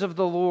words of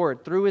the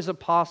Lord through his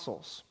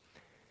apostles.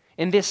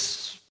 And this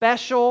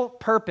special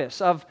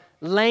purpose of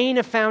laying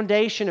a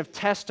foundation of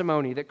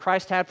testimony that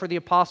Christ had for the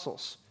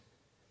apostles,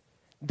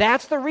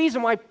 that's the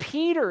reason why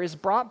Peter is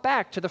brought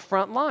back to the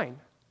front line.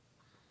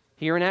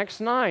 Here in Acts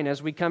 9,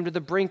 as we come to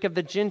the brink of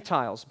the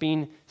Gentiles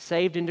being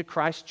saved into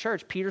Christ's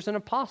church, Peter's an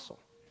apostle.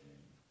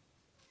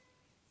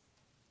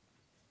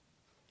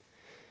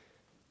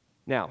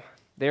 Now,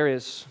 there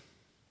is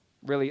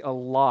really a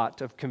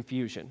lot of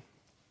confusion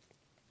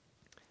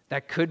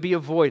that could be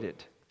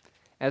avoided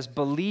as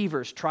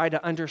believers try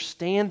to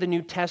understand the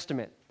New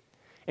Testament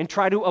and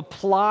try to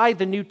apply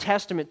the New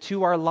Testament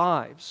to our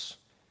lives.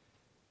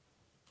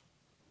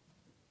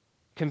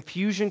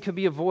 Confusion could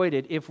be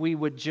avoided if we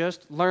would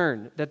just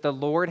learn that the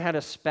Lord had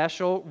a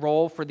special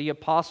role for the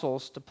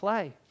apostles to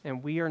play,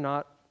 and we are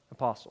not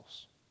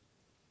apostles.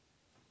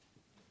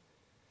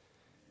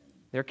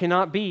 There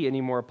cannot be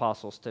any more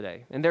apostles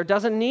today, and there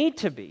doesn't need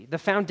to be. The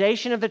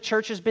foundation of the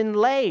church has been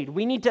laid.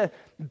 We need to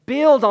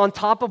build on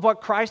top of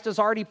what Christ has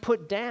already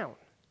put down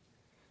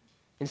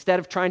instead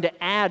of trying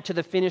to add to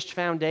the finished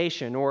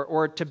foundation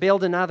or to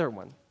build another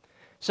one.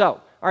 So,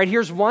 all right,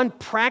 here's one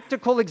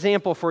practical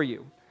example for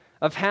you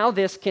of how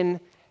this can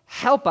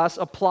help us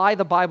apply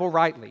the Bible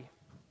rightly.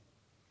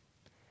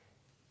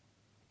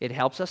 It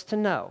helps us to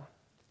know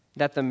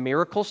that the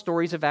miracle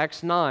stories of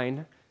Acts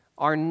 9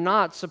 are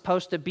not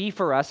supposed to be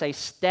for us a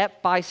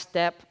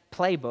step-by-step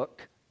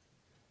playbook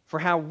for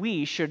how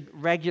we should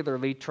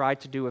regularly try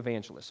to do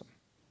evangelism.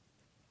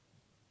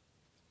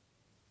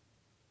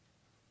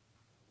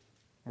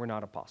 We're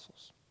not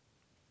apostles.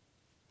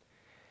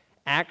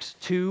 Acts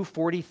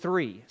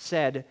 2:43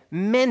 said,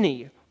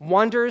 many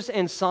wonders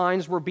and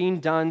signs were being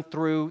done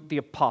through the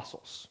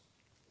apostles.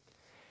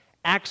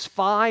 Acts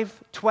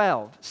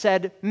 5:12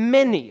 said,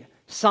 many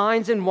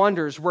signs and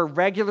wonders were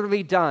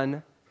regularly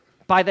done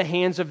by the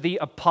hands of the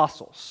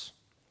apostles.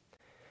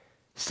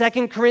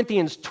 2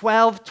 Corinthians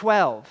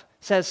 12:12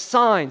 says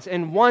signs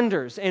and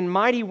wonders and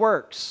mighty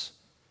works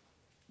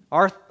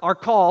are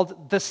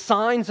called the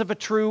signs of a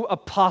true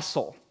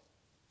apostle.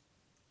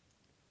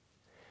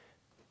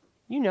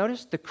 You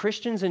notice the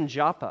Christians in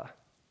Joppa,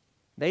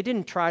 they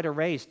didn't try to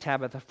raise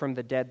Tabitha from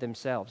the dead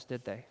themselves,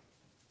 did they?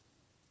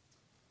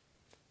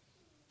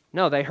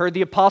 No, they heard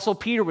the apostle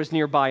Peter was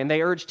nearby and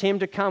they urged him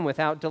to come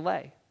without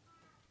delay.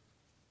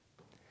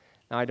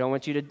 Now, I don't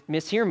want you to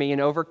mishear me and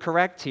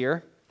overcorrect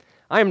here.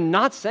 I am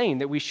not saying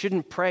that we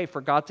shouldn't pray for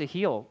God to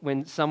heal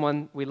when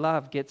someone we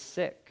love gets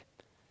sick.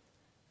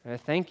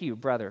 Thank you,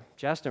 Brother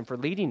Justin, for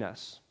leading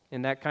us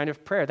in that kind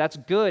of prayer. That's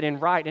good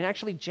and right. And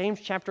actually,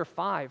 James chapter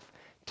 5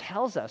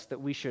 tells us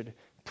that we should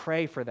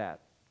pray for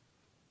that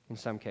in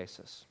some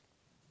cases.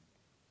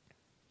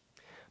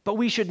 But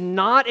we should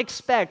not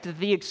expect that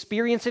the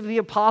experience of the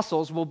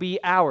apostles will be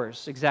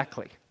ours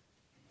exactly.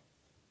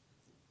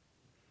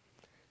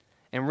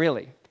 And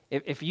really,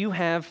 if you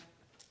have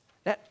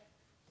that,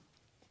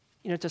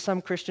 to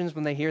some Christians,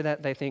 when they hear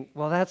that, they think,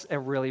 well, that's a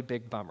really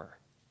big bummer.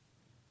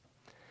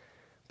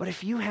 But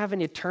if you have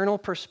an eternal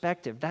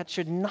perspective, that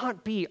should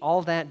not be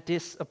all that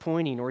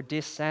disappointing or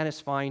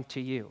dissatisfying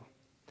to you.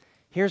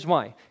 Here's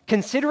why.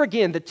 Consider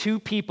again the two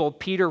people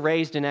Peter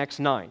raised in Acts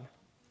 9.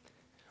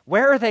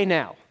 Where are they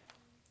now?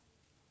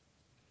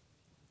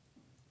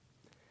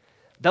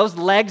 Those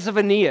legs of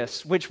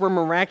Aeneas, which were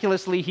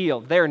miraculously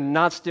healed, they're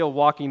not still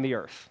walking the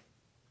earth.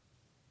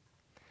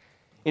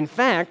 In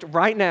fact,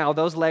 right now,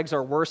 those legs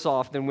are worse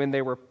off than when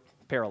they were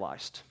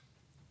paralyzed.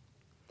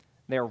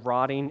 They're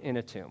rotting in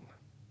a tomb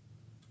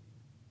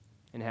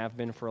and have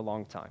been for a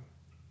long time.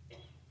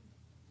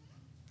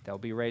 They'll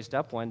be raised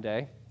up one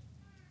day,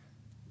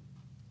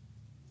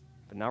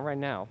 but not right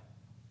now.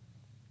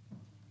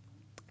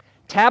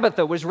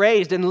 Tabitha was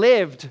raised and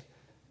lived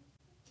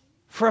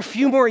for a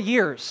few more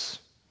years.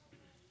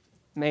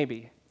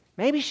 Maybe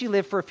she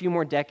lived for a few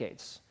more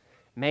decades.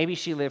 Maybe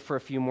she lived for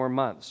a few more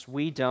months.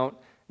 We don't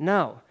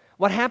know.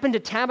 What happened to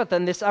Tabitha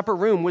in this upper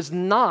room was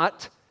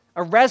not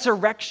a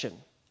resurrection,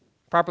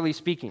 properly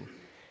speaking.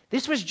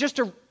 This was just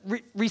a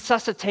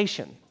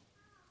resuscitation.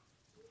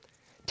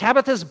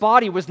 Tabitha's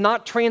body was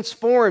not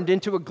transformed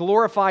into a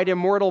glorified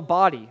immortal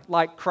body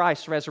like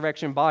Christ's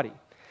resurrection body.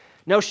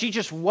 No, she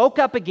just woke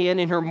up again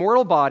in her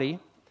mortal body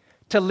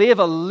to live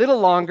a little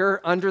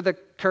longer under the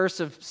curse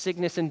of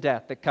sickness and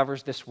death that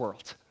covers this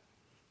world.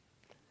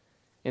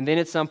 And then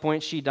at some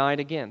point she died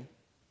again.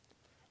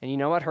 And you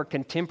know what? Her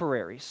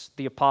contemporaries,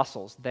 the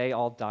apostles, they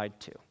all died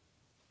too.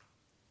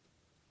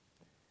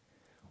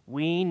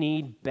 We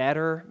need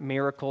better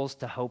miracles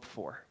to hope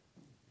for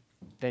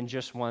than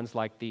just ones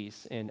like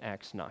these in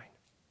Acts 9.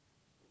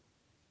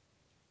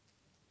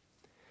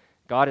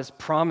 God has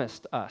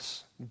promised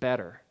us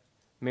better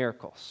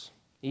miracles,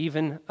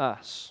 even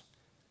us.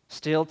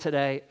 Still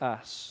today,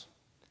 us.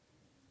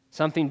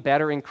 Something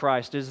better in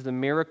Christ is the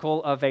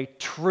miracle of a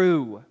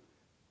true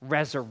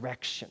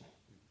resurrection.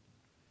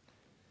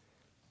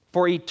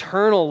 For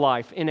eternal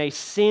life in a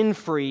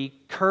sin-free,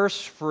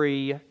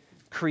 curse-free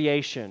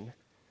creation,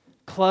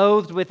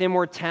 clothed with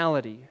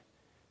immortality,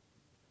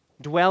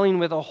 dwelling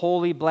with a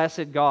holy,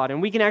 blessed God.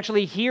 And we can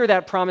actually hear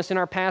that promise in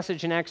our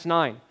passage in Acts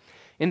 9.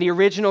 In the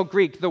original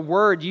Greek, the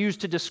word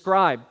used to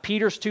describe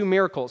Peter's two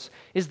miracles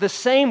is the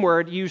same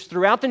word used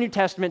throughout the New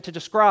Testament to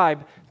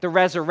describe the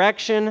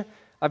resurrection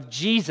of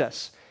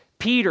Jesus.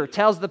 Peter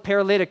tells the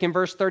paralytic in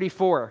verse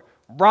 34,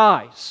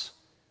 rise.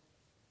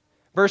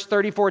 Verse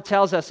 34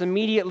 tells us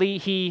immediately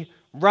he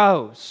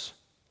rose.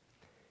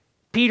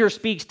 Peter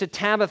speaks to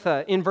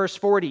Tabitha in verse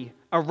 40,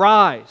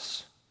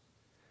 arise.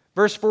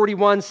 Verse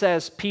 41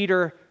 says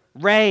Peter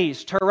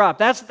raised her up.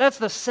 That's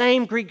the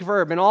same Greek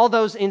verb in all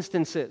those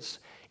instances.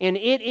 And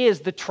it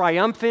is the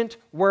triumphant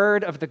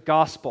word of the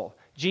gospel.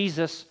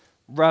 Jesus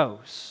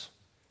rose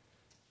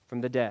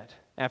from the dead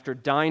after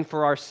dying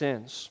for our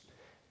sins.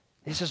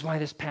 This is why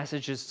this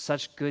passage is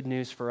such good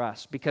news for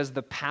us, because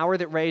the power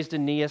that raised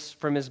Aeneas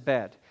from his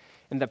bed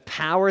and the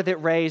power that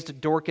raised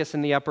Dorcas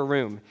in the upper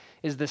room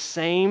is the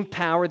same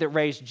power that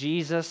raised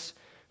Jesus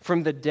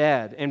from the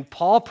dead. And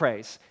Paul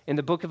prays in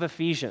the book of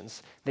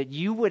Ephesians that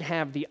you would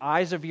have the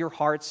eyes of your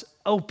hearts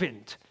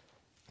opened,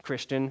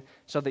 Christian,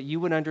 so that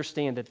you would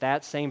understand that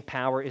that same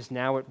power is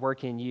now at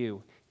work in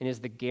you and is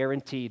the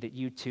guarantee that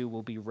you too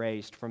will be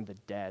raised from the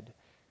dead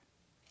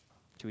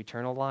to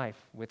eternal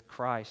life with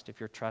Christ if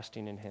you're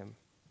trusting in him.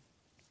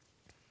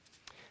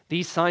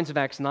 These signs of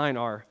Acts 9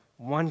 are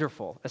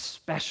wonderful,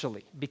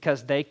 especially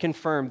because they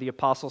confirm the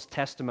apostles'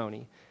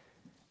 testimony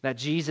that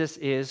Jesus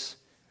is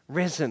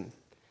risen.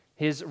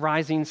 His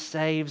rising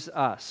saves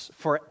us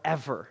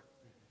forever.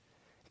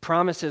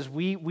 Promises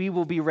we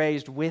will be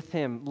raised with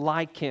him,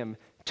 like him,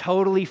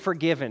 totally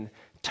forgiven,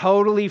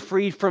 totally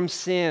freed from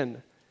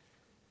sin.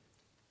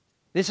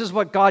 This is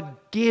what God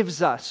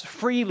gives us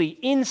freely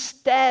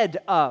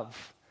instead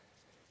of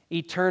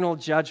eternal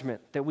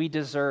judgment that we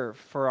deserve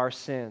for our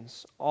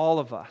sins, all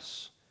of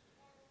us.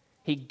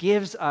 He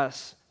gives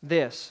us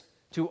this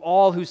to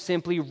all who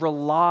simply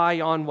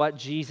rely on what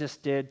Jesus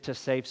did to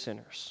save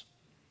sinners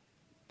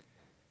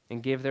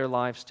and give their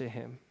lives to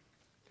him.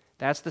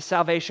 That's the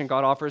salvation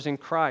God offers in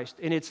Christ,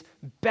 and it's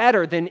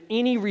better than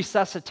any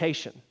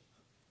resuscitation.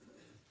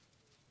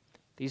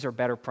 These are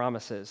better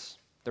promises.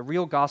 The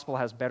real gospel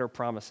has better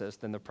promises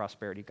than the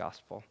prosperity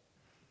gospel.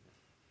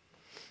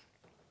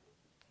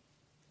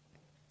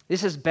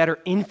 This is better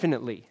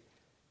infinitely,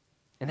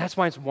 and that's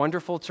why it's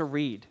wonderful to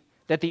read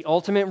that the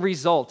ultimate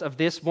result of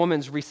this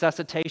woman's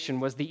resuscitation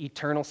was the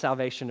eternal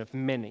salvation of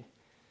many.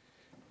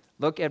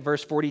 Look at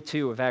verse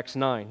 42 of Acts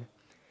 9.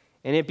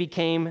 And it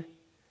became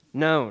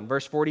known,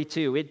 verse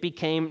 42, it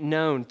became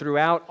known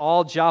throughout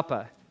all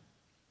Joppa,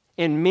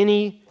 and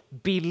many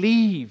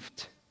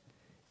believed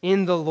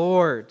in the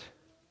Lord.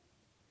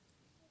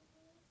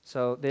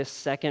 So this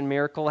second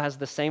miracle has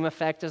the same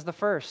effect as the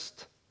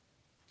first.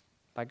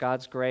 By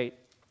God's great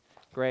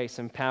grace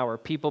and power,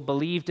 people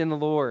believed in the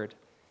Lord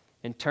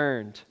and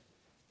turned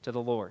to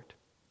the Lord.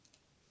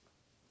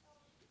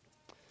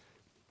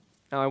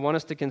 Now I want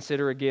us to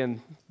consider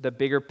again the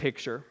bigger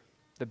picture,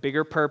 the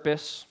bigger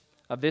purpose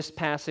of this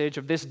passage,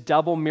 of this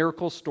double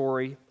miracle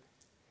story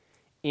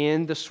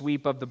in the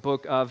sweep of the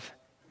book of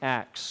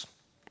Acts.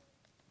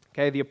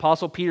 Okay, the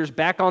Apostle Peter's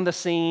back on the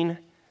scene.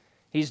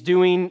 He's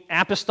doing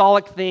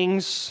apostolic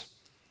things,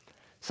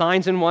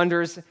 signs and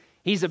wonders.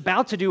 He's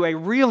about to do a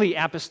really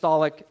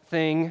apostolic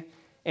thing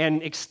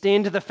and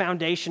extend the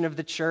foundation of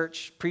the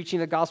church, preaching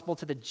the gospel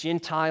to the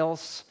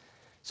Gentiles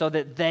so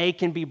that they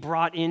can be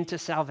brought into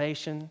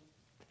salvation,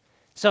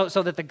 so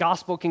that the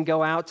gospel can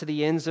go out to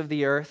the ends of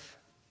the earth.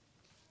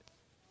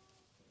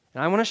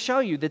 And I want to show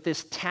you that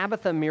this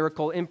Tabitha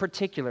miracle in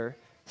particular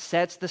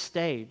sets the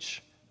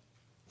stage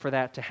for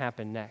that to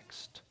happen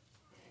next.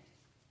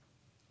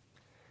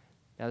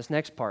 Now, this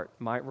next part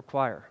might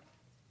require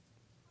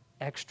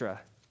extra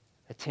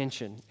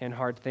attention and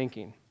hard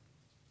thinking.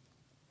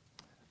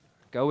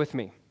 Go with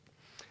me.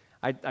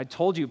 I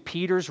told you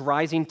Peter's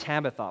rising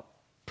Tabitha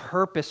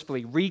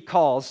purposefully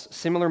recalls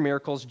similar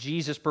miracles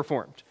Jesus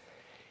performed.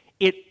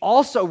 It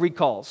also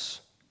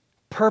recalls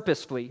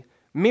purposefully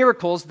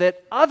miracles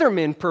that other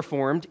men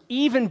performed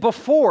even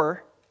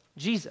before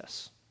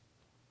Jesus.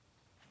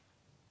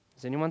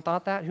 Has anyone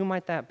thought that? Who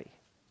might that be?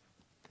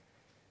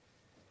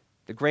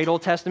 The great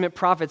Old Testament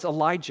prophets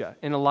Elijah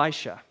and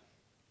Elisha.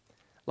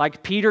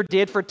 Like Peter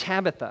did for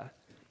Tabitha,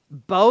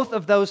 both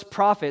of those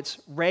prophets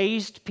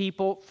raised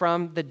people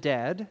from the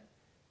dead,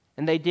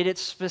 and they did it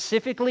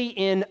specifically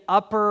in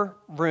upper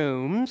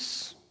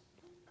rooms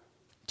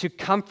to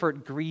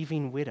comfort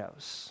grieving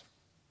widows.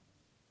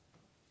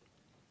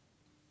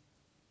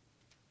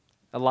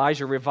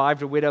 Elijah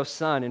revived a widow's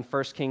son in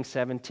 1 Kings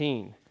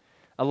 17.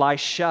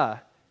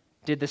 Elisha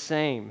did the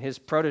same, his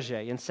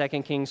protege, in 2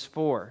 Kings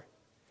 4.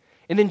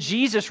 And then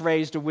Jesus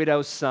raised a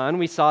widow's son.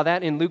 We saw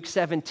that in Luke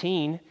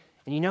 17.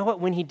 And you know what?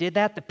 When he did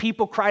that, the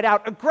people cried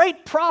out, "A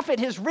great prophet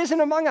has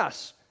risen among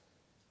us!"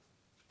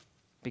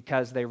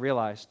 Because they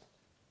realized,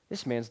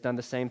 this man's done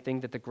the same thing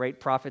that the great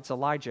prophets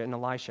Elijah and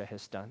Elisha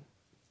has done.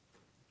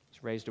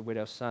 He's raised a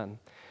widow's son.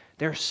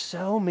 There are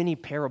so many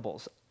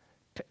parallels.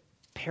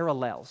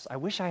 I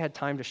wish I had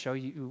time to show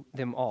you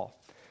them all.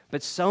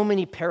 But so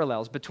many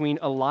parallels between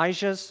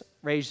Elijah's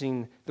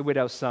raising the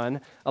widow's son,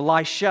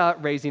 Elisha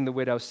raising the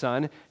widow's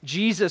son,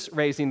 Jesus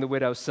raising the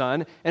widow's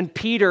son, and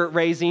Peter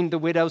raising the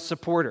widow's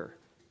supporter,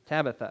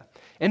 Tabitha.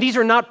 And these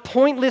are not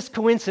pointless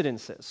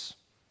coincidences.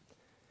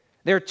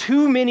 There are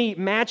too many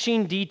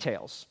matching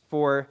details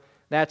for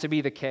that to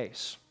be the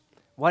case.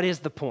 What is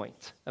the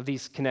point of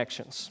these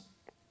connections?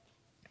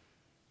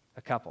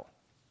 A couple.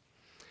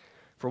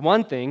 For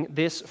one thing,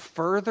 this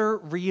further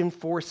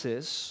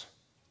reinforces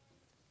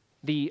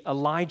the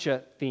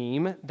Elijah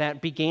theme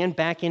that began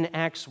back in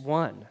Acts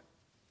 1.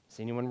 Does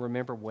anyone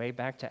remember way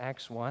back to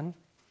Acts 1?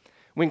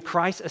 When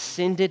Christ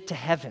ascended to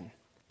heaven.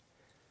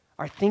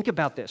 All right, think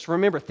about this.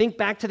 Remember, think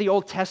back to the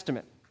Old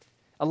Testament.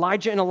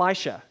 Elijah and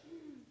Elisha.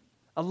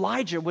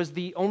 Elijah was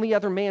the only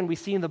other man we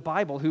see in the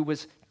Bible who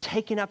was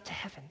taken up to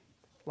heaven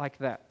like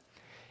that.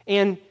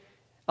 And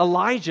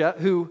Elijah,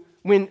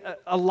 when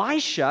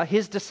Elisha,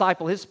 his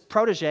disciple, his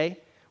protege,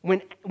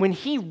 when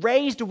he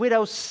raised a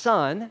widow's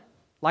son,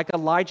 like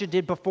Elijah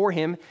did before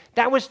him,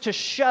 that was to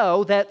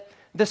show that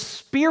the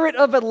spirit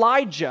of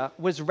Elijah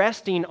was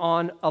resting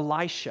on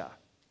Elisha.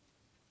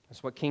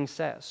 That's what King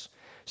says.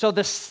 So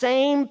the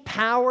same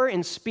power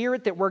and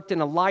spirit that worked in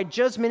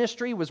Elijah's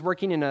ministry was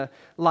working in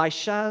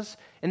Elisha's,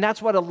 and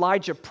that's what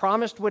Elijah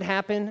promised would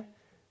happen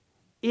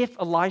if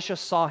Elisha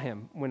saw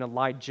him when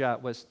Elijah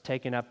was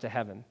taken up to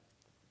heaven.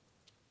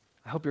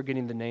 I hope you're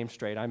getting the names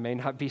straight. I may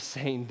not be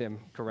saying them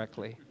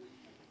correctly.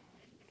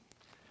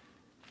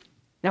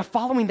 Now,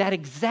 following that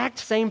exact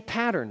same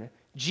pattern,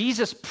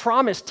 Jesus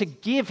promised to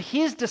give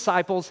his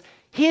disciples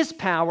his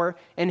power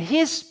and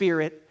his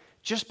spirit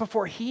just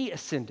before he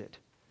ascended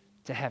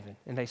to heaven,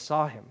 and they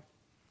saw him.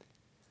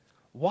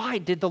 Why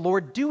did the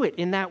Lord do it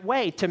in that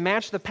way, to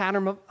match the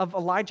pattern of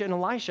Elijah and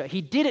Elisha? He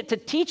did it to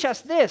teach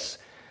us this,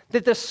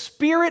 that the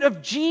Spirit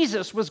of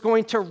Jesus was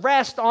going to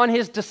rest on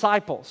his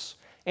disciples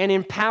and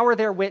empower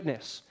their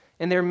witness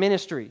and their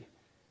ministry,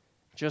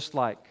 just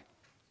like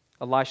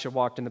Elisha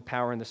walked in the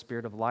power and the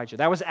spirit of Elijah.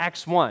 That was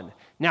Acts 1.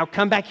 Now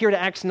come back here to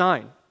Acts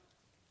 9.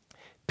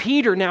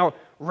 Peter now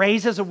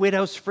raises a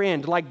widow's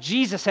friend, like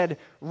Jesus had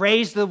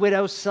raised the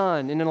widow's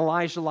son in an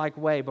Elijah-like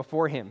way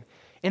before him.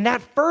 And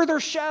that further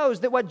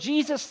shows that what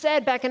Jesus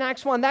said back in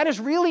Acts 1, that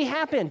has really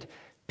happened.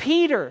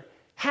 Peter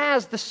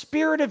has the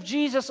Spirit of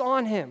Jesus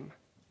on him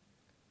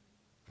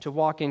to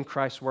walk in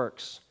Christ's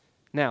works.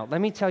 Now,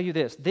 let me tell you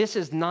this. This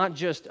is not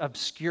just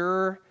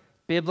obscure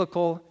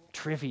biblical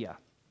trivia.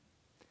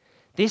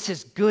 This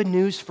is good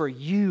news for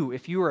you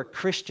if you are a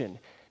Christian,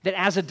 that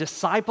as a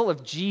disciple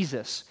of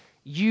Jesus,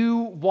 you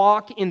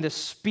walk in the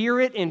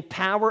spirit and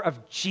power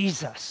of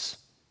Jesus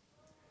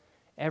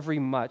every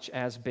much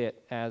as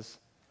bit as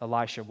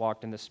Elisha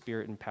walked in the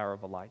spirit and power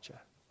of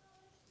Elijah.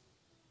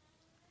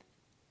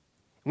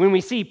 When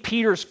we see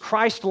Peter's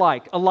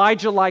Christ-like,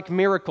 Elijah-like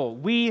miracle,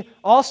 we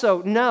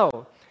also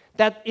know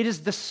that it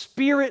is the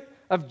Spirit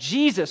of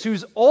Jesus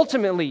who's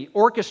ultimately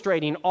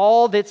orchestrating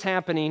all that's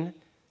happening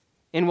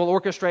and will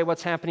orchestrate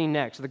what's happening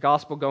next, the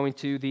gospel going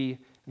to the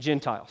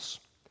Gentiles.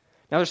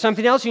 Now, there's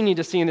something else you need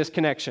to see in this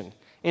connection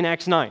in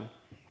Acts 9. You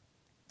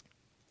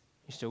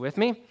still with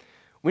me?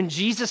 When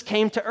Jesus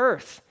came to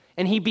earth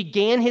and he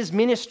began his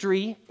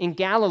ministry in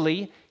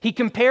Galilee, he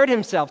compared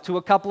himself to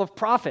a couple of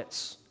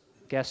prophets.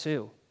 Guess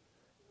who?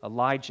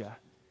 Elijah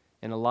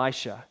and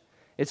Elisha.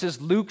 It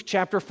says Luke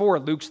chapter 4.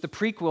 Luke's the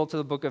prequel to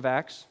the book of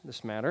Acts.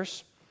 This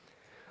matters.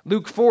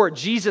 Luke 4,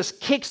 Jesus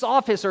kicks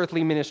off his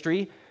earthly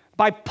ministry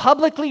by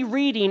publicly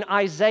reading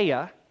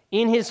Isaiah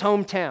in his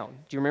hometown.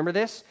 Do you remember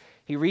this?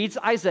 He reads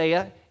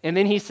Isaiah, and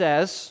then he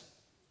says,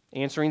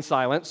 answering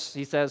silence,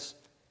 he says,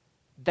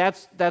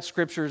 that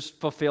scripture's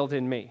fulfilled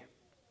in me.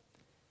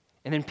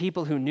 And then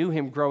people who knew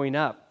him growing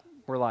up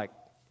were like,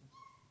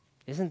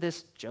 isn't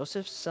this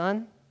Joseph's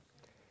son?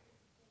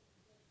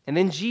 And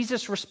then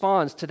Jesus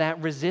responds to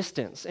that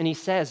resistance, and he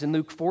says in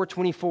Luke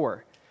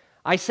 4:24,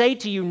 I say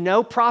to you,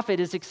 no prophet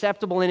is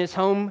acceptable in his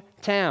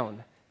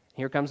hometown.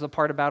 Here comes the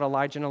part about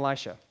Elijah and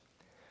Elisha.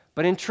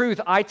 But in truth,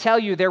 I tell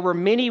you, there were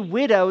many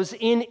widows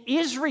in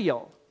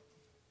Israel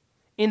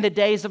in the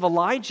days of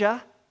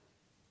Elijah,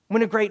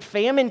 when a great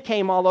famine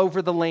came all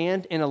over the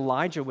land, and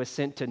Elijah was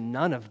sent to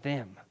none of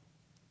them,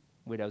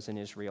 widows in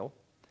Israel,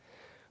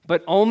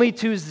 but only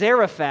to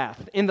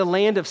Zarephath in the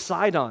land of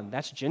Sidon,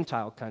 that's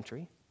Gentile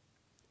country,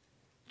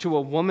 to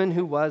a woman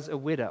who was a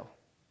widow.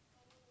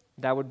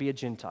 That would be a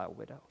Gentile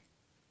widow.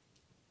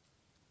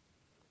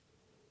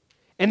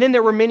 And then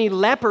there were many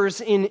lepers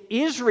in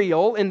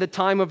Israel in the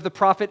time of the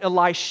prophet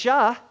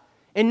Elisha,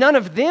 and none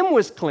of them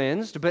was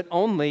cleansed, but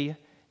only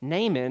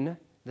Naaman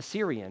the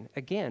Syrian,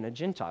 again, a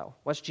Gentile.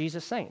 What's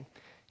Jesus saying?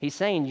 He's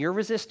saying, you're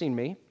resisting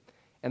me,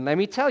 and let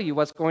me tell you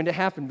what's going to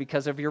happen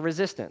because of your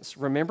resistance.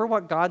 Remember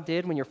what God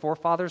did when your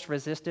forefathers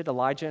resisted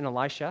Elijah and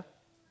Elisha?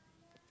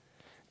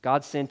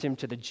 God sent him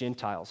to the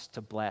Gentiles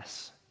to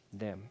bless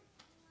them.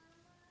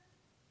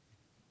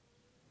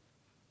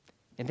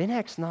 And then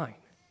Acts 9.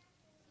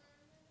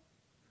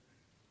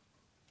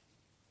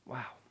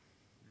 Wow.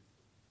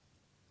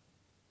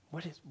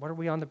 What are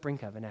we on the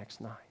brink of in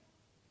Acts 9?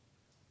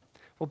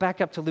 Well,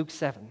 back up to Luke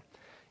 7.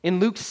 In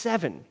Luke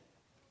 7,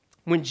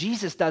 when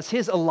Jesus does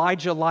his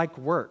Elijah-like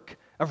work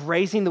of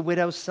raising the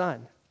widow's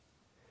son,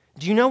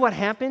 do you know what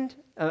happened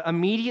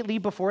immediately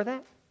before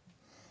that?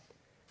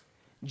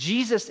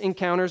 Jesus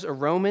encounters a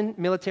Roman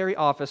military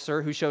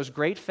officer who shows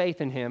great faith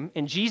in him,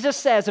 and Jesus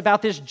says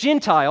about this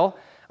Gentile,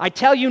 I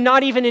tell you,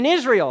 not even in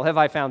Israel have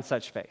I found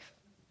such faith.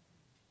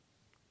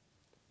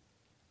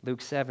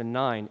 Luke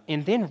 7:9.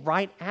 And then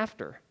right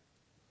after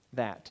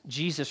that,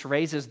 Jesus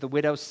raises the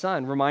widow's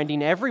son,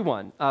 reminding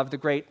everyone of the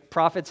great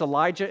prophets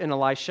Elijah and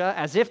Elisha,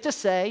 as if to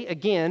say,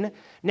 again,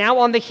 now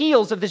on the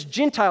heels of this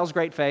Gentiles'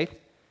 great faith,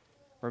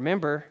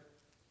 remember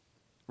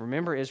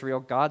Israel,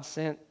 God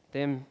sent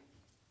them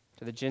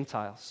to the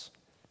Gentiles.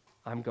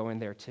 I'm going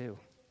there too.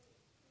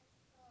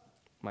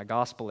 My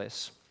gospel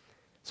is.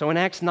 So in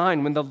Acts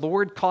 9, when the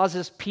Lord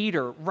causes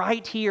Peter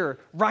right here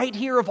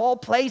of all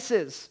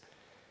places,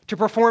 to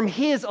perform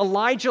his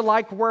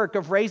Elijah-like work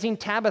of raising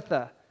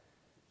Tabitha,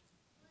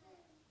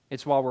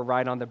 it's while we're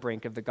right on the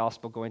brink of the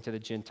gospel going to the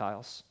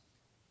Gentiles.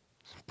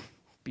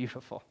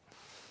 Beautiful.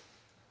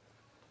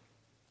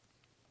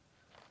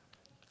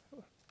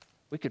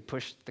 We could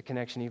push the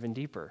connection even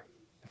deeper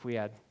if we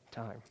had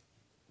time.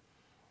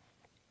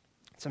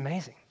 It's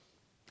amazing.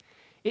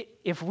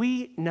 If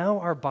we know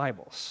our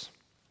Bibles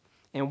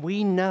and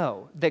we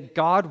know that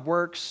God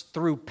works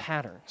through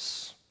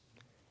patterns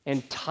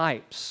and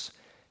types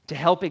to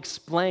help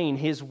explain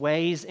his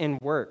ways and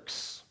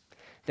works,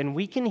 then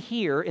we can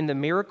hear in the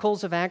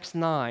miracles of Acts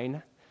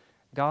 9,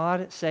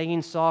 God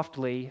saying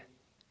softly,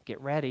 get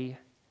ready,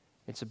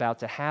 it's about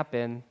to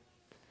happen.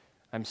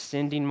 I'm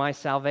sending my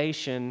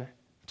salvation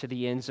to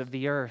the ends of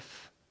the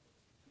earth,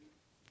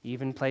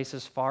 even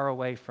places far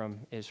away from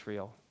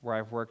Israel, where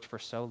I've worked for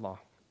so long.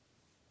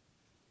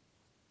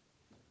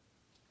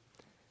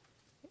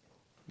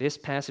 This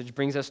passage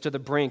brings us to the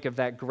brink of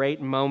that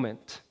great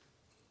moment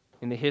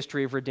in the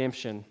history of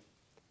redemption,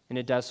 and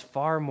it does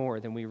far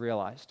more than we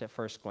realized at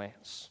first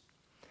glance.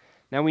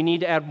 Now we need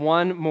to add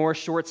one more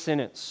short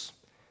sentence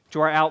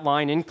to our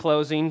outline in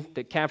closing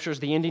that captures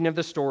the ending of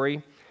the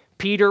story.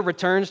 Peter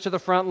returns to the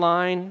front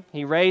line.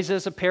 He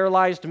raises a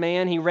paralyzed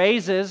man. He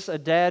raises a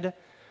dead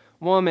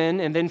woman.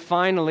 And then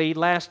finally,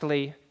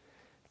 lastly,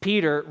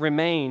 Peter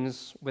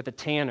remains with a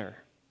tanner.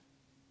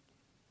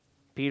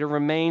 Peter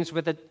remains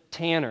with a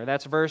tanner.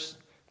 That's verse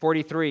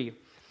 43.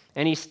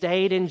 And he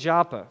stayed in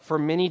Joppa for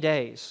many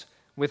days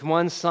with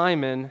one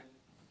Simon,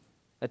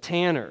 a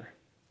tanner.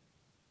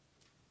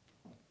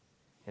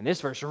 And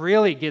this verse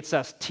really gets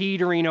us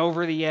teetering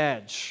over the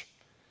edge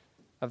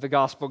of the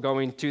gospel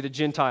going to the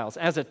Gentiles.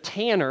 As a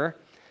tanner,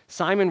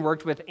 Simon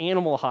worked with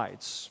animal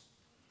hides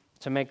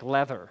to make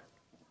leather.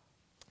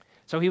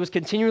 So he was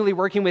continually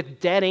working with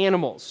dead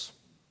animals.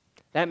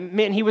 That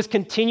meant he was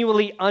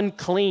continually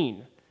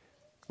unclean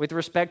with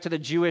respect to the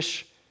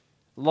Jewish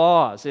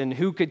laws and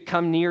who could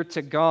come near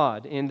to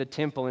God in the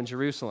temple in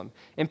Jerusalem.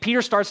 And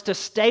Peter starts to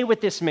stay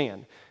with this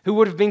man who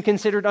would have been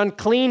considered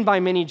unclean by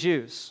many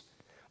Jews.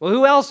 Well,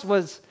 who else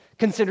was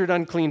considered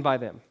unclean by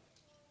them?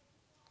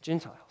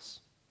 Gentiles.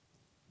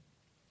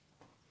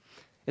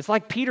 It's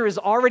like Peter is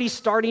already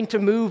starting to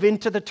move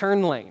into the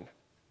turn lane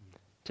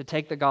to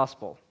take the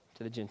gospel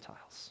to the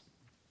Gentiles.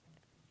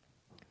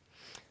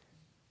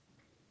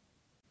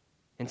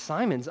 And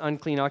Simon's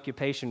unclean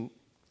occupation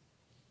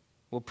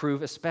will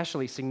prove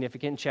especially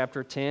significant in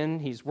chapter 10.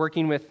 He's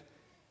working with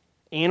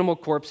animal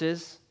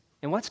corpses.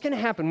 And what's going to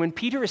happen? When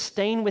Peter is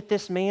staying with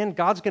this man,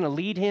 God's going to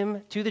lead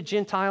him to the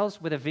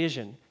Gentiles with a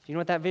vision. Do you know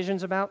what that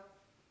vision's about?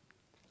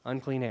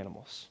 Unclean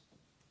animals.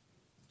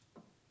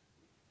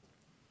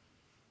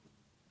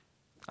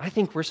 I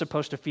think we're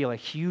supposed to feel a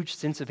huge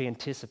sense of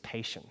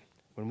anticipation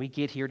when we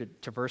get here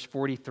to verse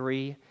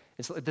 43.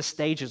 The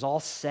stage is all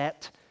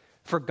set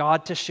for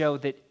God to show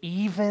that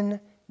even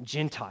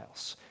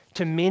Gentiles,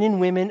 to men and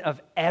women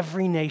of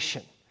every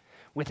nation,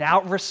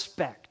 without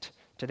respect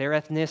to their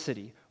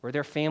ethnicity or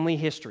their family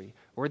history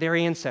or their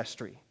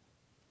ancestry,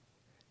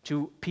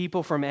 to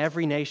people from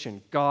every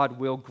nation, God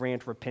will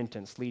grant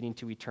repentance leading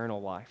to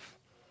eternal life.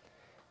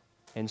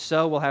 And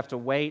so we'll have to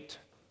wait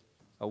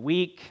a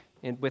week,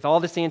 and with all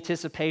this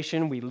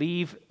anticipation, we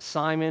leave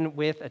Simon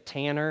with a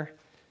tanner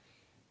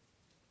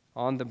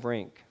on the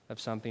brink of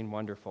something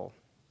wonderful.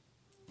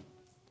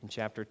 In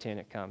chapter 10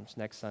 it comes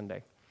next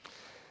Sunday.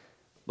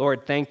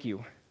 Lord, thank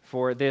you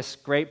for this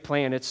great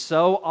plan. It's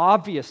so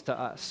obvious to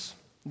us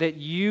that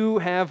you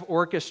have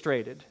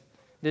orchestrated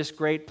this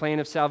great plan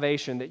of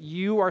salvation, that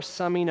you are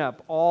summing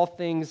up all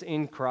things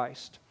in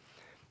Christ.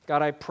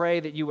 God, I pray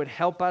that you would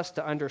help us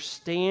to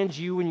understand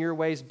you and your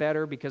ways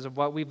better because of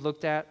what we've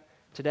looked at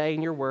today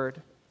in your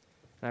word.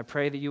 And I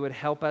pray that you would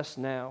help us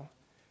now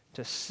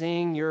to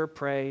sing your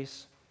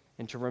praise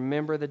and to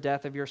remember the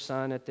death of your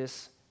Son at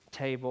this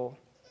table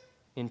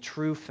in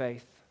true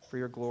faith for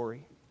your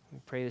glory. We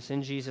pray this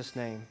in Jesus'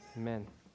 name. Amen.